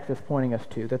that this text is pointing us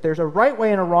to, that there's a right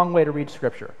way and a wrong way to read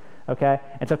Scripture. Okay?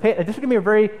 And so this is going to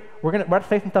be we're going to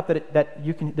say some stuff that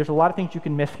you can, there's a lot of things you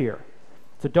can mishear.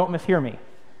 So don't mishear me.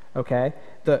 Okay?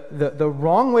 The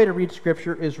wrong way to read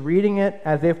Scripture is reading it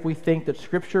as if we think that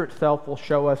Scripture itself will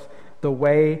show us the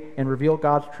way and reveal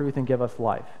God's truth and give us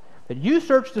life. That you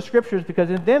search the Scriptures because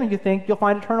in them you think you'll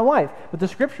find eternal life. But the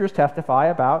Scriptures testify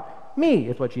about me,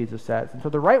 is what Jesus says. And so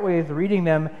the right way is reading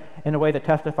them in a way that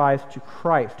testifies to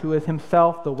Christ, who is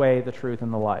himself the way, the truth,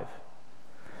 and the life.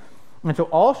 And so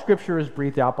all Scripture is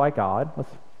breathed out by God.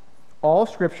 All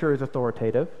Scripture is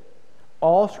authoritative.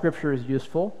 All Scripture is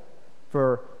useful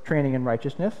for training in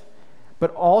righteousness.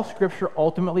 But all Scripture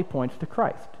ultimately points to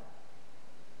Christ.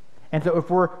 And so if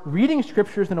we're reading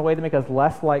Scriptures in a way that makes us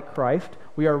less like Christ,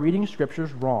 we are reading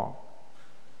Scriptures wrong.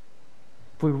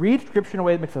 If we read Scripture in a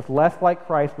way that makes us less like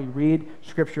Christ, we read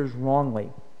Scriptures wrongly.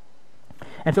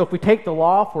 And so if we take the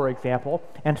law, for example,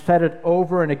 and set it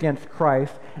over and against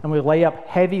Christ, and we lay up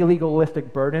heavy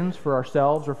legalistic burdens for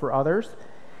ourselves or for others,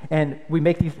 and we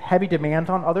make these heavy demands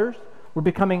on others, we're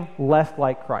becoming less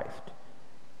like Christ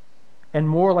and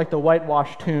more like the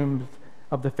whitewashed tombs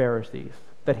of the Pharisees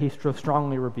that he so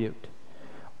strongly rebuked.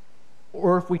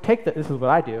 Or if we take this is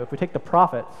what I do, if we take the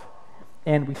prophets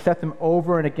and we set them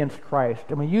over and against Christ,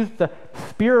 and we use the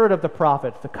spirit of the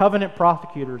prophets, the covenant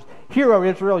prosecutors, hear, O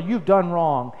Israel, you've done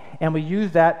wrong, and we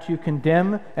use that to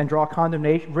condemn and draw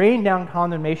condemnation, rain down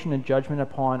condemnation and judgment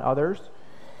upon others,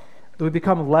 we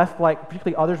become less like,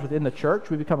 particularly others within the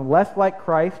church, we become less like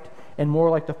Christ and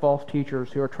more like the false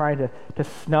teachers who are trying to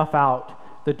snuff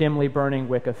out the dimly burning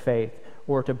wick of faith,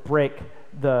 or to break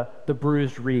the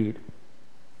bruised reed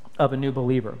of a new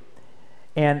believer.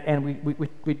 And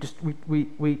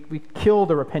we kill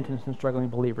the repentance and struggling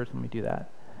believers when we do that.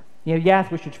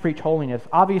 Yes, we should preach holiness.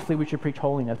 Obviously, we should preach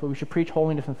holiness, but we should preach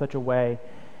holiness in such a way,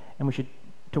 and we should,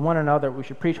 to one another, we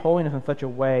should preach holiness in such a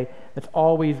way that's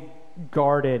always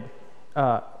guarded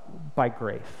by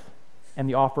grace and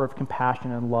the offer of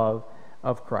compassion and love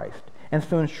of Christ. And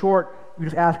so in short, we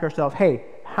just ask ourselves, hey,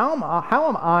 how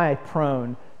am I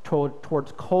prone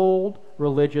towards cold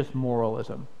religious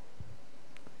moralism?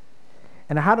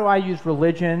 And how do I use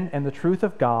religion and the truth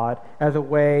of God as a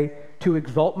way to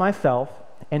exalt myself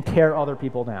and tear other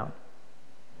people down?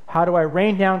 How do I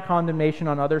rain down condemnation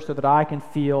on others so that I can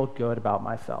feel good about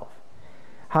myself?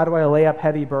 How do I lay up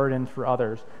heavy burdens for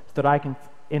others so that I can,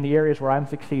 in the areas where I'm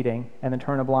succeeding, and then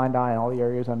turn a blind eye in all the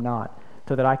areas I'm not,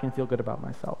 so that I can feel good about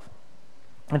myself?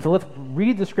 And so let's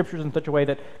read the Scriptures in such a way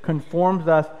that conforms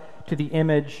us to the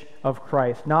image of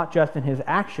Christ, not just in his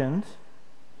actions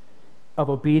of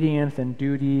obedience and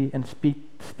duty and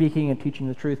speaking and teaching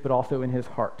the truth, but also in his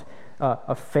heart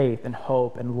of faith and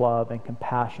hope and love and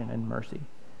compassion and mercy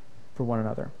for one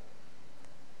another.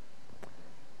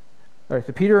 All right,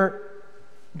 so Peter,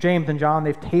 James, and John,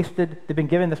 they've been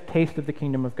given this taste of the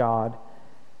kingdom of God.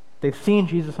 They've seen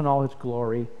Jesus in all his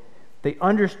glory. They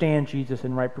understand Jesus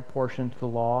in right proportion to the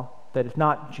law, that it's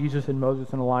not Jesus and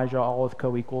Moses and Elijah all as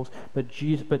co-equals, but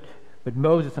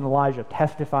Moses and Elijah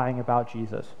testifying about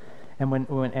Jesus. And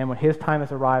when his time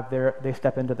has arrived, they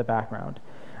step into the background.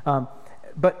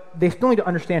 But they still need to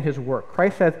understand his work.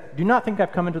 Christ says, do not think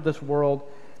I've come into this world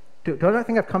Do not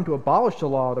think I've come to abolish the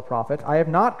law of the prophets. I have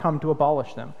not come to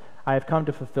abolish them. I have come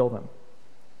to fulfill them.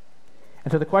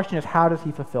 And so the question is, how does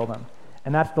he fulfill them?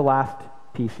 And that's the last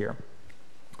piece here.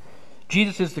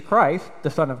 Jesus is the Christ, the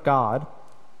Son of God.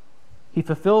 He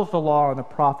fulfills the law and the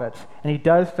prophets, and he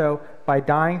does so by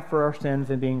dying for our sins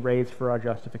and being raised for our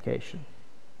justification.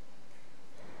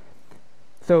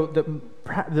 So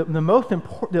the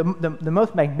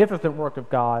most magnificent work of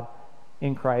God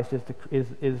in Christ is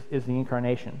the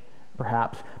incarnation,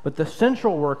 perhaps. But the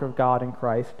central work of God in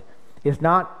Christ is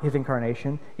not his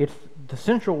incarnation. The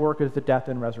central work is the death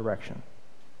and resurrection.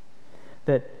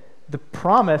 That the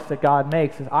promise that God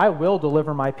makes is, I will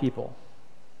deliver my people.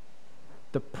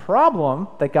 The problem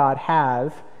that God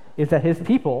has is that his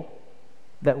people,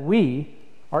 that we,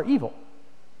 are evil.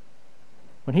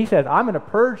 When he says, I'm going to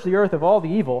purge the earth of all the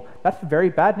evil, that's very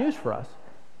bad news for us,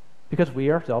 because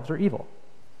we ourselves are evil.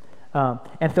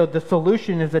 And so the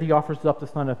solution is that he offers up the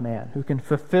Son of Man, who can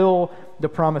fulfill the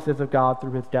promises of God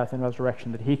through his death and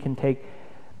resurrection, that he can take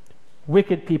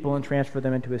wicked people and transfer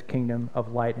them into his kingdom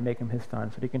of light and make them his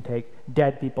sons, that he can take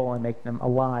dead people and make them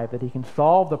alive, that he can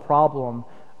solve the problem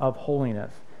of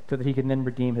holiness, so that he can then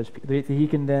redeem that he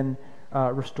can then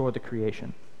restore the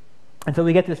creation. And so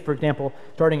we get this, for example,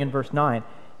 starting in verse 9.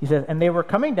 He says, and they were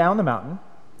coming down the mountain,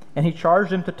 and he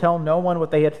charged them to tell no one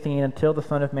what they had seen until the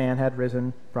Son of Man had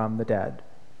risen from the dead.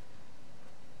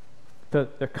 So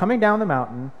they're coming down the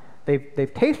mountain.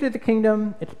 They've tasted the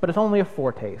kingdom, but it's only a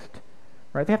foretaste.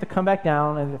 Right? They have to come back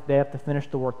down, and they have to finish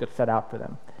the work that's set out for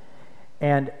them.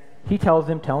 And he tells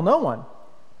them, tell no one.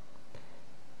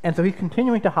 And so he's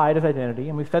continuing to hide his identity,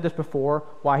 and we've said this before,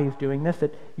 why he's doing this,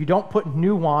 that you don't put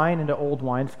new wine into old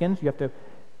wineskins. You have to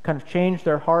kind of change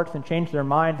their hearts and change their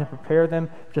minds and prepare them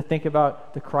to think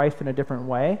about the Christ in a different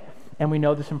way. And we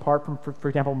know this in part from, for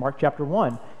example, Mark chapter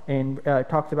 1, and it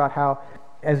talks about how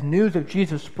as news of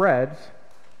Jesus spreads,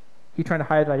 he's trying to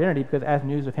hide his identity, because as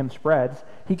news of him spreads,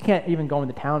 he can't even go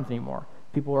into towns anymore.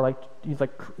 People are he's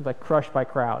crushed by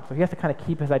crowds. So he has to kind of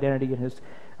keep his identity in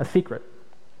a secret.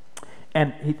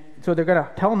 And so they're going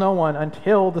to tell no one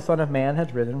until the Son of Man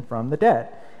has risen from the dead.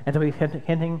 And so he's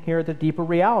hinting here at the deeper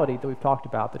reality that we've talked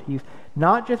about, that he's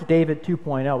not just David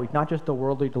 2.0, he's not just the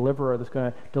worldly deliverer that's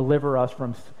going to deliver us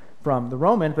from the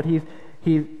Romans, but he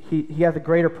has a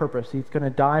greater purpose. He's going to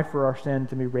die for our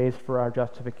sins and be raised for our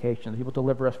justification. He will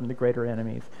deliver us from the greater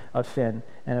enemies of sin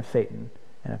and of Satan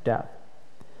and of death.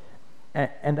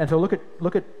 And so look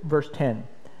at verse 10.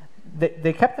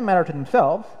 They kept the matter to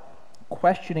themselves,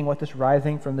 questioning what this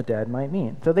rising from the dead might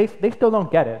mean. So they still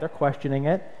don't get it. They're questioning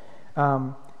it.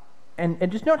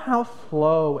 And just note how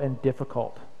slow and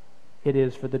difficult it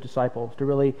is for the disciples to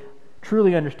really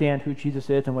truly understand who Jesus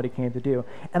is and what he came to do.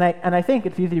 And I think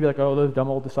it's easy to be like, oh, those dumb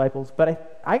old disciples.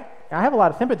 But I have a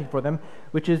lot of sympathy for them,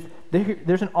 which is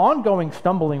there's an ongoing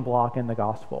stumbling block in the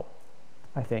gospel,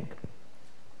 I think.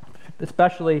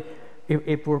 Especially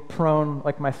if we're prone,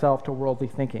 like myself, to worldly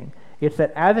thinking. It's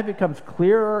that as it becomes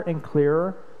clearer and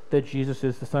clearer that Jesus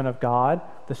is the Son of God,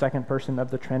 the second person of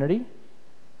the Trinity,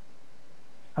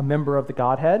 a member of the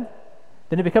Godhead,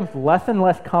 then it becomes less and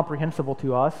less comprehensible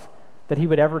to us that he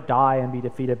would ever die and be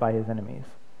defeated by his enemies.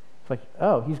 It's like,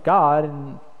 oh, he's God,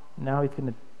 and now he's going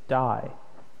to die.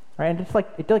 Right? And it's like,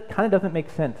 it kind of doesn't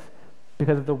make sense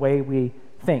because of the way we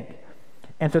think.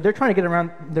 And so they're trying to get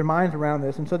their minds around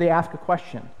this, and so they ask a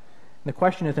question. And the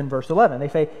question is in verse 11.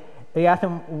 They ask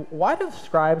him, why do the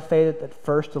scribes say that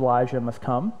first Elijah must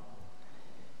come?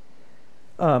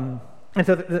 And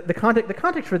so the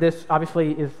context for this,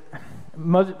 obviously, is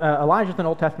Elijah's an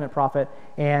Old Testament prophet,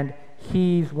 and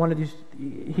he's one of these.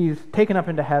 He's taken up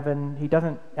into heaven. He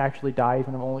doesn't actually die. He's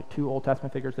one of only two Old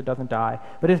Testament figures that doesn't die.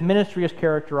 But his ministry is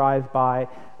characterized by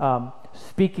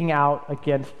speaking out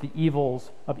against the evils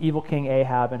of evil King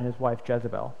Ahab and his wife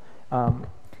Jezebel, and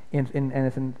it's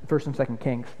in 1st and 2nd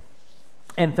Kings.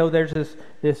 And so there's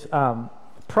this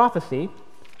prophecy,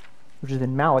 which is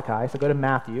in Malachi. So go to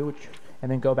Matthew, and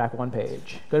then go back one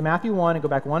page. Go to Matthew 1 and go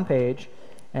back one page,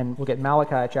 and we'll get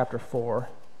Malachi chapter 4,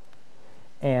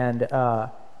 and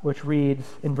which reads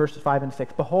in verses 5 and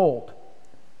 6, behold,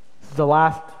 this is the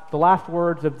last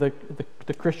words of the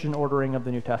Christian ordering of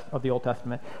the Old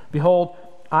Testament. Behold,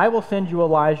 I will send you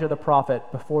Elijah the prophet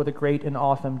before the great and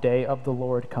awesome day of the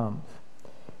Lord comes.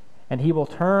 And he will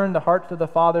turn the hearts of the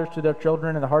fathers to their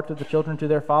children and the hearts of the children to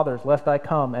their fathers, lest I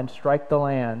come and strike the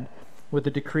land with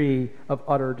the decree of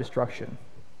utter destruction.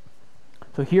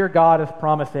 So here God is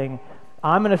promising,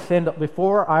 I'm going to send,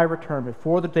 before I return,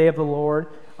 before the day of the Lord,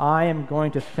 I am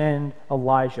going to send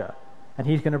Elijah, and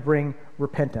he's going to bring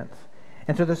repentance.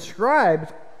 And so the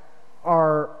scribes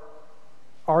are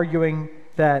arguing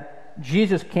that that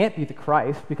Jesus can't be the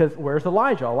Christ because where's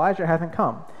Elijah? Elijah hasn't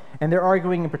come. And they're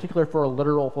arguing in particular for a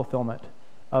literal fulfillment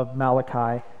of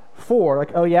Malachi 4.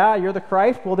 Like, oh yeah, you're the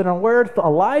Christ? Well, then where's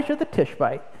Elijah the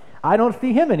Tishbite? I don't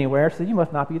see him anywhere, so you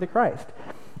must not be the Christ.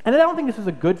 And I don't think this is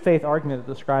a good faith argument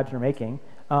that the scribes are making.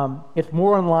 It's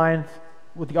more in line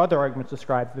with the other arguments the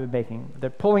scribes have been making. They're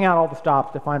pulling out all the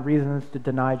stops to find reasons to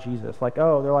deny Jesus.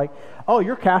 They're like, oh,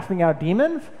 you're casting out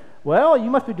demons? Well, you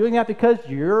must be doing that because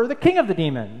you're the king of the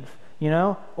demons,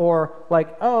 Or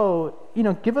like, oh,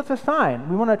 give us a sign.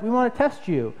 We want to test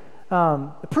you.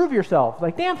 Prove yourself.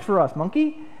 Like, dance for us,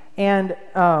 monkey. And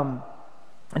so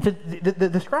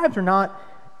the scribes are not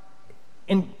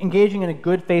engaging in a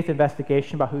good faith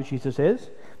investigation about who Jesus is.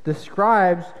 The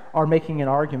scribes are making an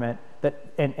argument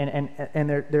that, and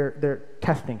they're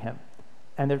testing him,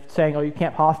 and they're saying, oh, you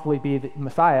can't possibly be the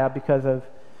Messiah because of,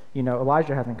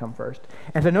 Elijah hasn't come first.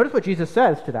 And so notice what Jesus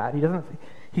says to that.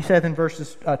 He says in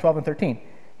verses 12 and 13,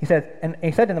 he says, and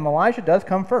he said to them, Elijah does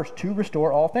come first to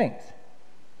restore all things.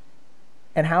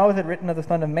 And how is it written of the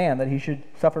Son of Man that he should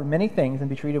suffer many things and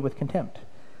be treated with contempt?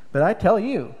 But I tell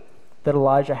you that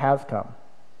Elijah has come,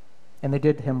 and they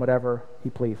did to him whatever they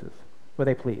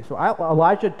please. So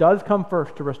Elijah does come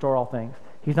first to restore all things.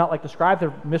 He's not like the scribes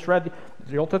have misread.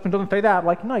 The Old Testament doesn't say that.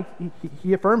 Like, no,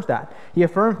 he affirms that. He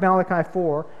affirms Malachi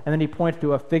 4, and then he points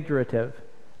to a figurative,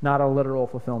 not a literal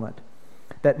fulfillment.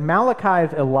 That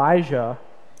Malachi's Elijah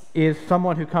is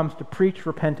someone who comes to preach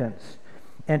repentance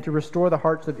and to restore the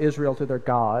hearts of Israel to their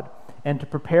God and to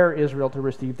prepare Israel to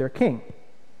receive their king.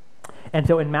 And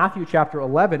so in Matthew chapter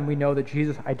 11, we know that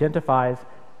Jesus identifies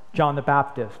John the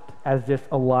Baptist as this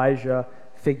Elijah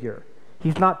figure.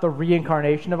 He's not the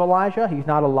reincarnation of Elijah. He's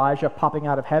not Elijah popping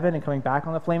out of heaven and coming back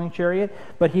on the flaming chariot,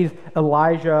 but he's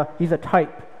Elijah. He's a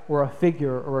type or a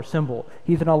figure or a symbol.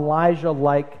 He's an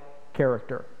Elijah-like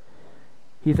character.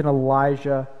 He's an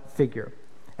Elijah figure.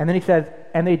 And then he says,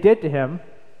 and they did to him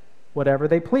whatever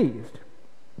they pleased.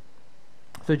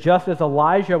 So just as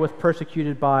Elijah was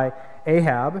persecuted by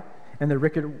Ahab and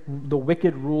the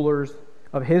wicked rulers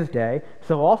of his day,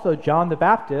 so also John the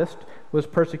Baptist was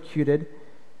persecuted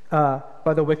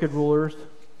by the wicked rulers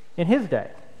in his day.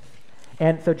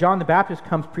 And so John the Baptist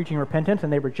comes preaching repentance,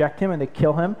 and they reject him and they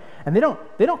kill him. And they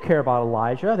don't care about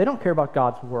Elijah. They don't care about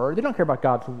God's word. They don't care about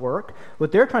God's work.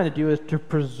 What they're trying to do is to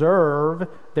preserve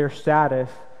their status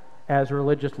as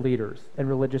religious leaders and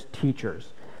religious teachers.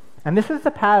 And this is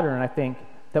the pattern, I think,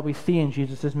 that we see in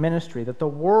Jesus' ministry, that the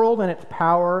world and its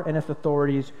power and its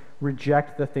authorities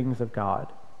reject the things of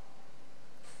God.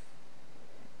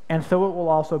 And so it will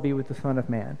also be with the Son of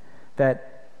Man,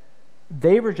 that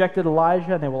they rejected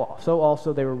Elijah, and they will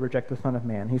reject the Son of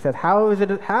Man. He says, how is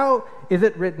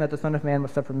it written that the Son of Man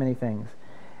must suffer many things?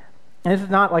 And this is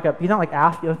not like he's not like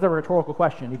asking, this is a rhetorical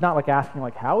question. He's not like asking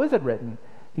like, how is it written?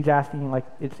 He's asking like,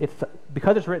 it's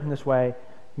because it's written this way,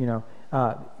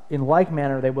 in like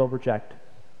manner they will reject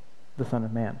the Son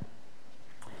of Man.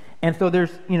 And so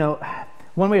there's,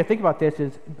 one way to think about this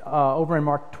is over in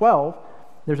Mark 12,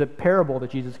 there's a parable that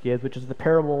Jesus gives, which is the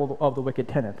parable of the wicked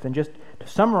tenants. And just to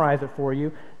summarize it for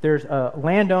you, there's a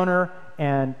landowner,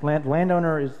 and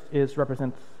landowner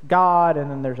represents God,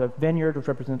 and then there's a vineyard which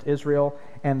represents Israel,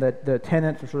 and the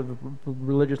tenants are sort of the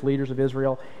religious leaders of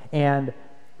Israel. And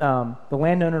the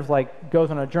landowner's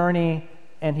goes on a journey,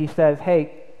 and he says,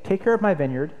 hey, take care of my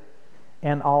vineyard,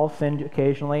 and I'll send you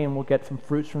occasionally, and we'll get some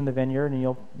fruits from the vineyard, and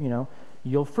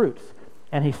you'll fruits.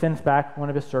 And he sends back one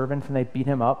of his servants, and they beat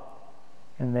him up,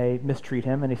 and they mistreat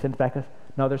him, and he sends back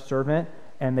another servant,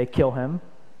 and they kill him,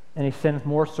 and he sends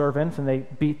more servants, and they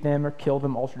beat them or kill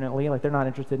them alternately, like they're not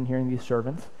interested in hearing these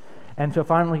servants. And so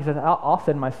finally he says, I'll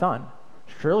send my son.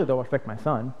 Surely they'll respect my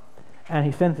son. And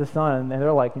he sends his son, and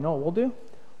they're like, you know what we'll do?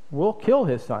 We'll kill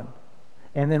his son,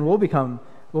 and then we'll become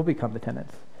the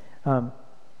tenants. And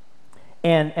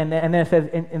then it says,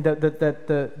 in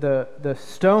the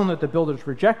stone that the builders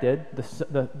rejected,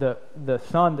 the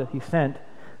son that he sent,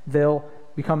 they'll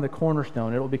become the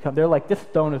cornerstone. They're like, this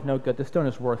stone is no good, this stone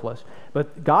is worthless.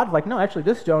 But God's like, no, actually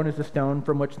this stone is the stone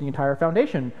from which the entire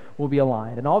foundation will be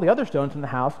aligned, and all the other stones in the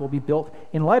house will be built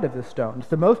in light of this stone. It's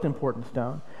the most important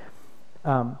stone.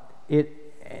 And yet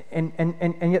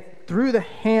through the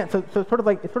hand, so it's sort of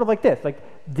like this, like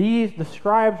the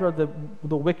scribes are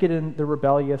the wicked and the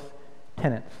rebellious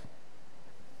tenants,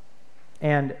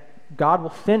 and God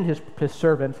will send his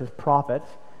servants, his prophets,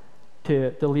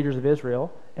 to the leaders of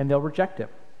Israel, and they'll reject him.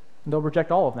 And they'll reject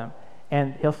all of them,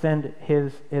 and he'll send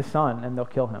his son, and they'll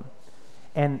kill him.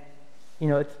 And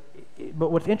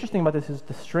but what's interesting about this is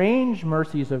the strange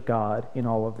mercies of God in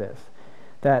all of this,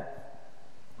 that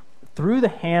through the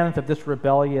hands of these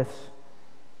rebellious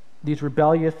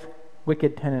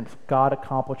wicked tenets, God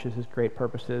accomplishes his great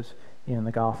purposes in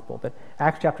the gospel. That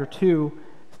Acts chapter 2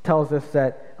 tells us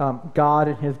that God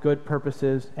in his good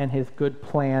purposes and his good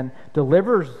plan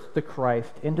delivers the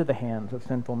Christ into the hands of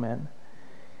sinful men,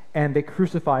 and they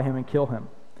crucify him and kill him,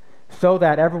 so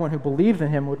that everyone who believes in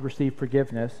him would receive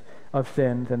forgiveness of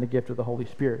sins and the gift of the Holy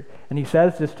Spirit. And he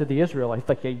says this to the Israelites,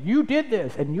 like, hey, you did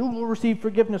this, and you will receive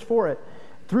forgiveness for it.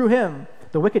 Through him,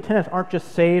 the wicked tenants aren't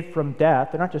just saved from death,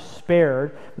 they're not just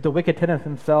spared, but the wicked tenants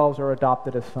themselves are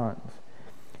adopted as sons.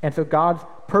 And so God's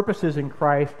purposes in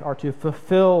Christ are to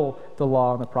fulfill the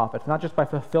law and the prophets, not just by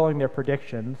fulfilling their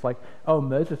predictions, like, oh,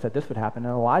 Moses said this would happen,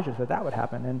 and Elijah said that would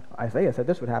happen, and Isaiah said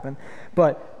this would happen,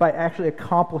 but by actually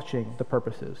accomplishing the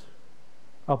purposes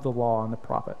of the law and the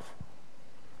prophets.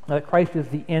 That Christ is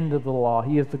the end of the law.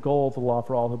 He is the goal of the law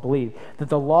for all who believe. That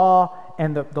the law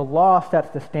and the law sets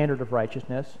the standard of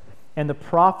righteousness, and the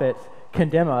prophets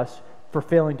condemn us for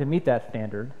failing to meet that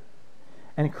standard.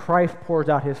 And Christ pours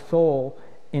out his soul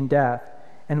in death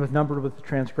and was numbered with the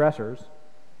transgressors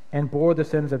and bore the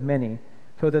sins of many,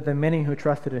 so that the many who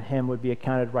trusted in him would be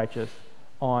accounted righteous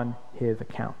on his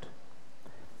account.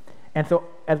 And so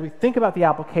as we think about the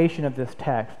application of this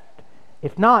text,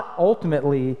 it's not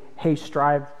ultimately, hey,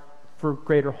 strive for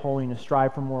greater holiness,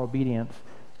 strive for more obedience.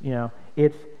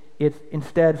 It's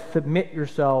instead submit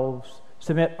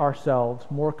ourselves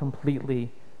more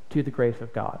completely to the grace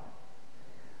of God.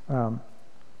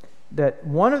 That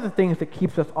one of the things that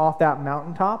keeps us off that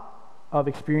mountaintop of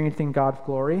experiencing God's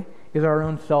glory is our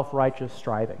own self-righteous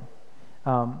striving.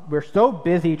 We're so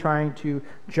busy trying to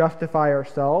justify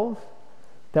ourselves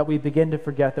that we begin to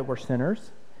forget that we're sinners.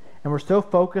 And we're so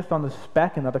focused on the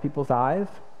speck in other people's eyes,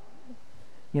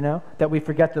 that we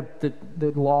forget the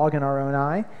log in our own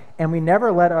eye. And we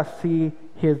never let us see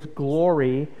his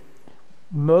glory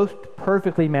most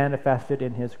perfectly manifested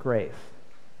in his grace.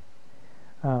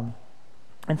 And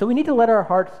so we need to let our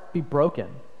hearts be broken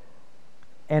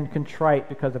and contrite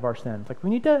because of our sins. Like, we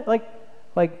need to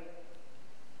let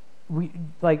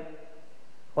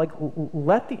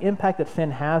the impact that sin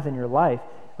has in your life,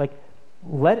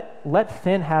 let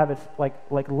sin have its,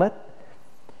 let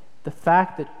the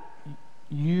fact that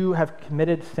you have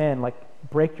committed sin,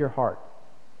 break your heart.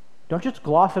 Don't just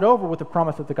gloss it over with the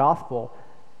promise of the gospel.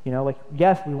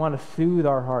 Yes, we want to soothe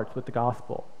our hearts with the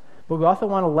gospel, but we also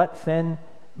want to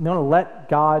let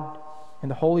God and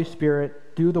the Holy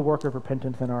Spirit do the work of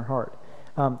repentance in our heart.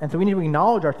 And so we need to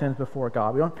acknowledge our sins before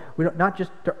God. We don't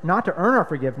not to earn our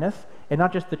forgiveness and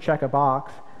not just to check a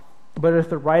box, but it's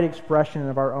the right expression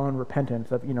of our own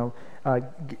repentance. Of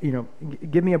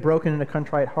give me a broken and a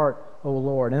contrite heart, O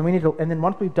Lord. And then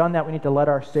once we've done that, we need to let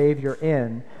our Savior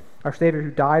in, our Savior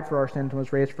who died for our sins and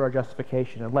was raised for our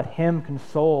justification, and let him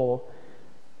console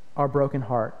our broken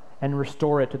heart and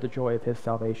restore it to the joy of his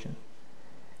salvation.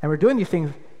 And we're doing these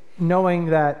things knowing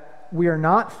that we are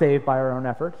not saved by our own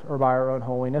efforts or by our own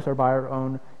holiness or by our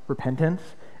own repentance,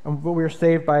 but we are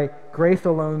saved by grace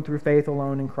alone, through faith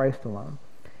alone, in Christ alone.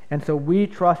 And so we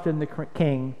trust in the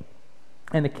King,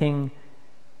 and the King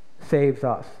saves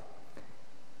us.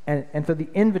 And so the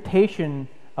invitation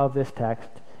of this text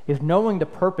is, knowing the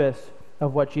purpose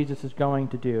of what Jesus is going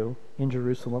to do in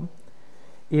Jerusalem,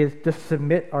 is to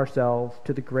submit ourselves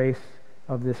to the grace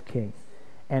of this King.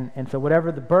 And so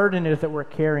whatever the burden is that we're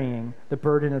carrying, the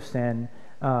burden of sin,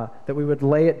 that we would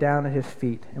lay it down at his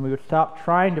feet, and we would stop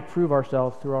trying to prove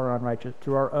ourselves through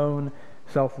our own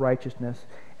self-righteousness,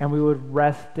 and we would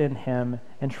rest in him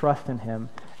and trust in him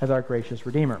as our gracious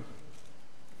Redeemer.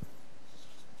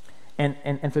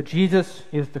 And so Jesus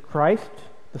is the Christ,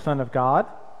 the Son of God.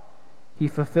 He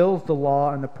fulfills the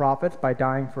law and the prophets by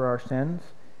dying for our sins.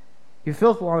 He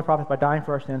fulfills the law and the prophets by dying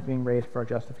for our sins, being raised for our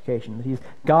justification. He's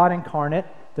God incarnate,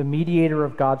 the mediator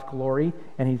of God's glory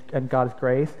and God's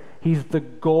grace. He's the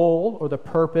goal or the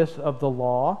purpose of the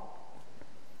law.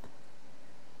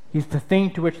 He's the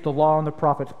thing to which the law and the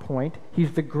prophets point.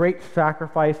 He's the great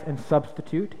sacrifice and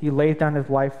substitute. He lays down his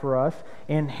life for us.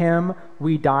 In him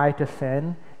we die to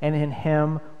sin, and in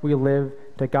him we live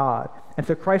to God. And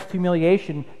so Christ's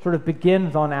humiliation sort of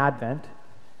begins on Advent,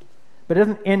 but it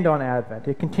doesn't end on Advent.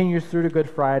 It continues through to Good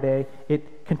Friday.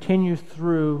 It continues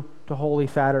through to Holy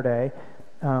Saturday.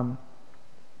 And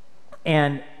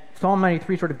Psalm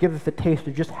 93 sort of gives us a taste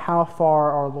of just how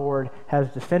far our Lord has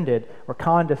descended or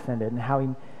condescended, and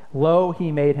how low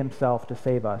he made himself to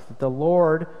save us. That the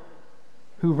Lord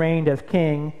who reigned as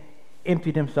king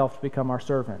emptied himself to become our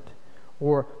servant.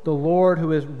 Or the Lord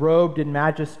who is robed in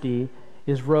majesty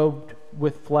is robed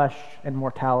with flesh and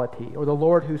mortality. Or the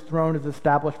Lord whose throne is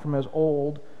established from as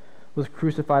old was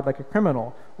crucified like a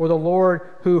criminal. Or the Lord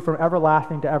who from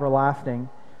everlasting to everlasting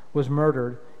was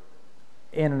murdered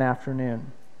in an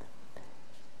afternoon.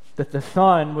 That the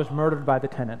son was murdered by the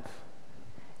tenants.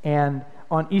 And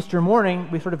on Easter morning,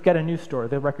 we sort of get a news story.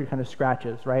 The record kind of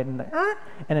scratches, right? And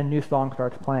a new song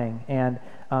starts playing. And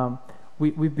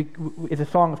it's a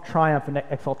song of triumph and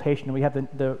exaltation. We have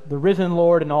the risen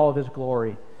Lord in all of his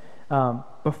glory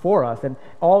before us. And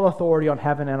all authority on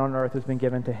heaven and on earth has been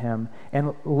given to him.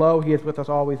 And lo, he is with us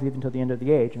always, even to the end of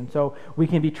the age. And so we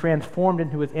can be transformed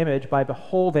into his image by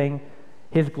beholding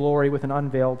his glory with an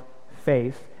unveiled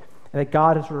face. And that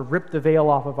God has sort of ripped the veil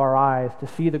off of our eyes to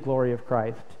see the glory of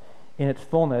Christ in its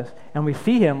fullness. And we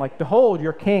see him like, behold,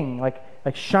 your king, like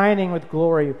shining with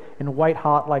glory and white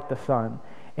hot like the sun.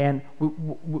 And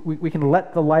we can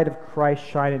let the light of Christ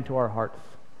shine into our hearts.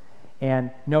 And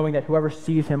knowing that whoever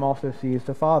sees him also sees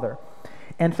the Father.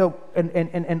 And so, and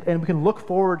we can look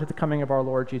forward to the coming of our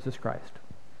Lord Jesus Christ.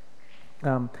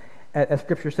 As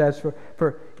Scripture says,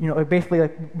 for basically,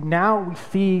 like, now we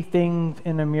see things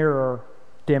in a mirror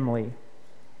dimly,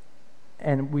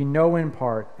 and we know in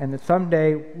part, and that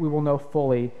someday we will know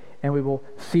fully, and we will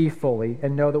see fully,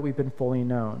 and know that we've been fully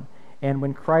known. And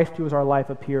when Christ, who is our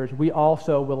life, appears, we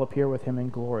also will appear with him in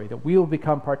glory, that we will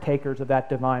become partakers of that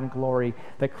divine glory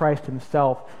that Christ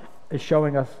himself is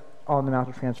showing us on the Mount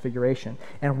of Transfiguration.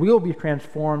 And we will be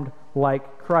transformed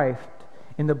like Christ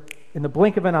in the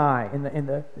blink of an eye.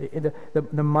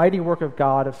 The mighty work of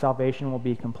God of salvation will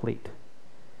be complete.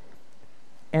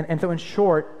 And so in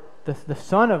short, the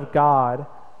Son of God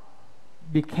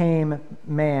became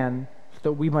man so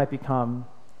that we might become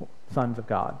sons of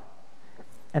God.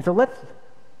 And so let's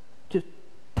just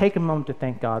take a moment to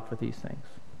thank God for these things.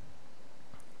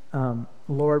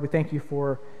 Lord, we thank you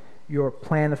for your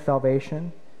plan of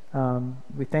salvation.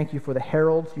 We thank you for the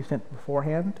heralds you sent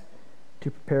beforehand to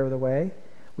prepare the way.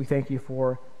 We thank you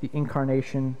for the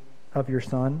incarnation of your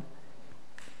Son.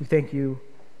 We thank you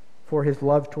for his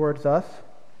love towards us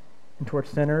and towards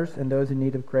sinners and those in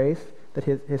need of grace, that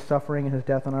his suffering and his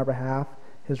death on our behalf,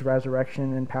 his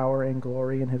resurrection and power and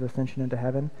glory, and his ascension into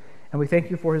heaven. And we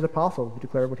thank you for his apostles who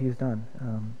declare what he's done.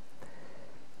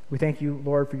 We thank you,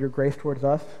 Lord, for your grace towards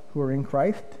us who are in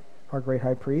Christ, our great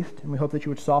high priest, and we hope that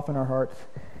you would soften our hearts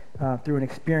through an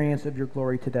experience of your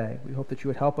glory today. We hope that you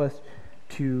would help us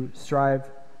to strive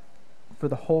for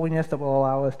the holiness that will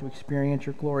allow us to experience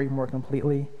your glory more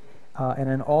completely, and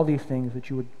in all these things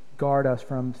that you would guard us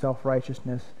from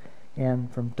self-righteousness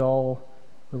and from dull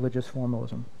religious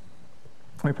formalism.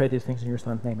 We pray these things in your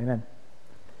Son's name. Amen.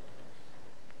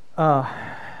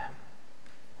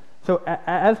 So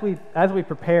as we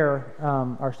prepare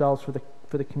ourselves for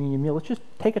the communion meal, let's just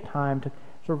take a time to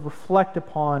sort of reflect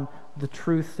upon the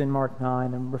truths in Mark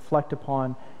 9 and reflect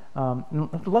upon,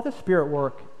 let the Spirit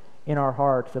work in our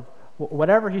hearts of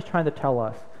whatever he's trying to tell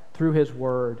us through his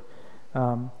word,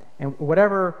 and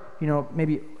whatever,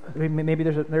 maybe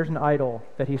there's an idol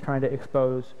that he's trying to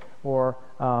expose, or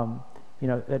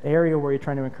an area where he's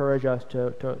trying to encourage us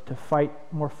to fight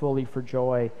more fully for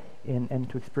joy and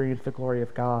to experience the glory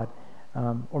of God.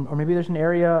 Or maybe there's an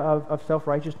area of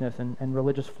self-righteousness and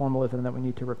religious formalism that we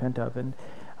need to repent of. And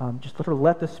just sort of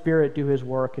let the Spirit do his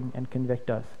work and convict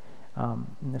us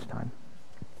in this time.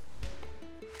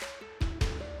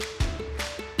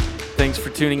 Thanks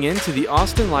for tuning in to the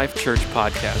Austin Life Church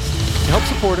podcast. To help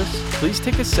support us, please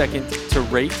take a second to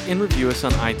rate and review us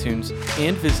on iTunes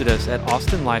and visit us at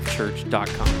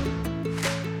austinlifechurch.com.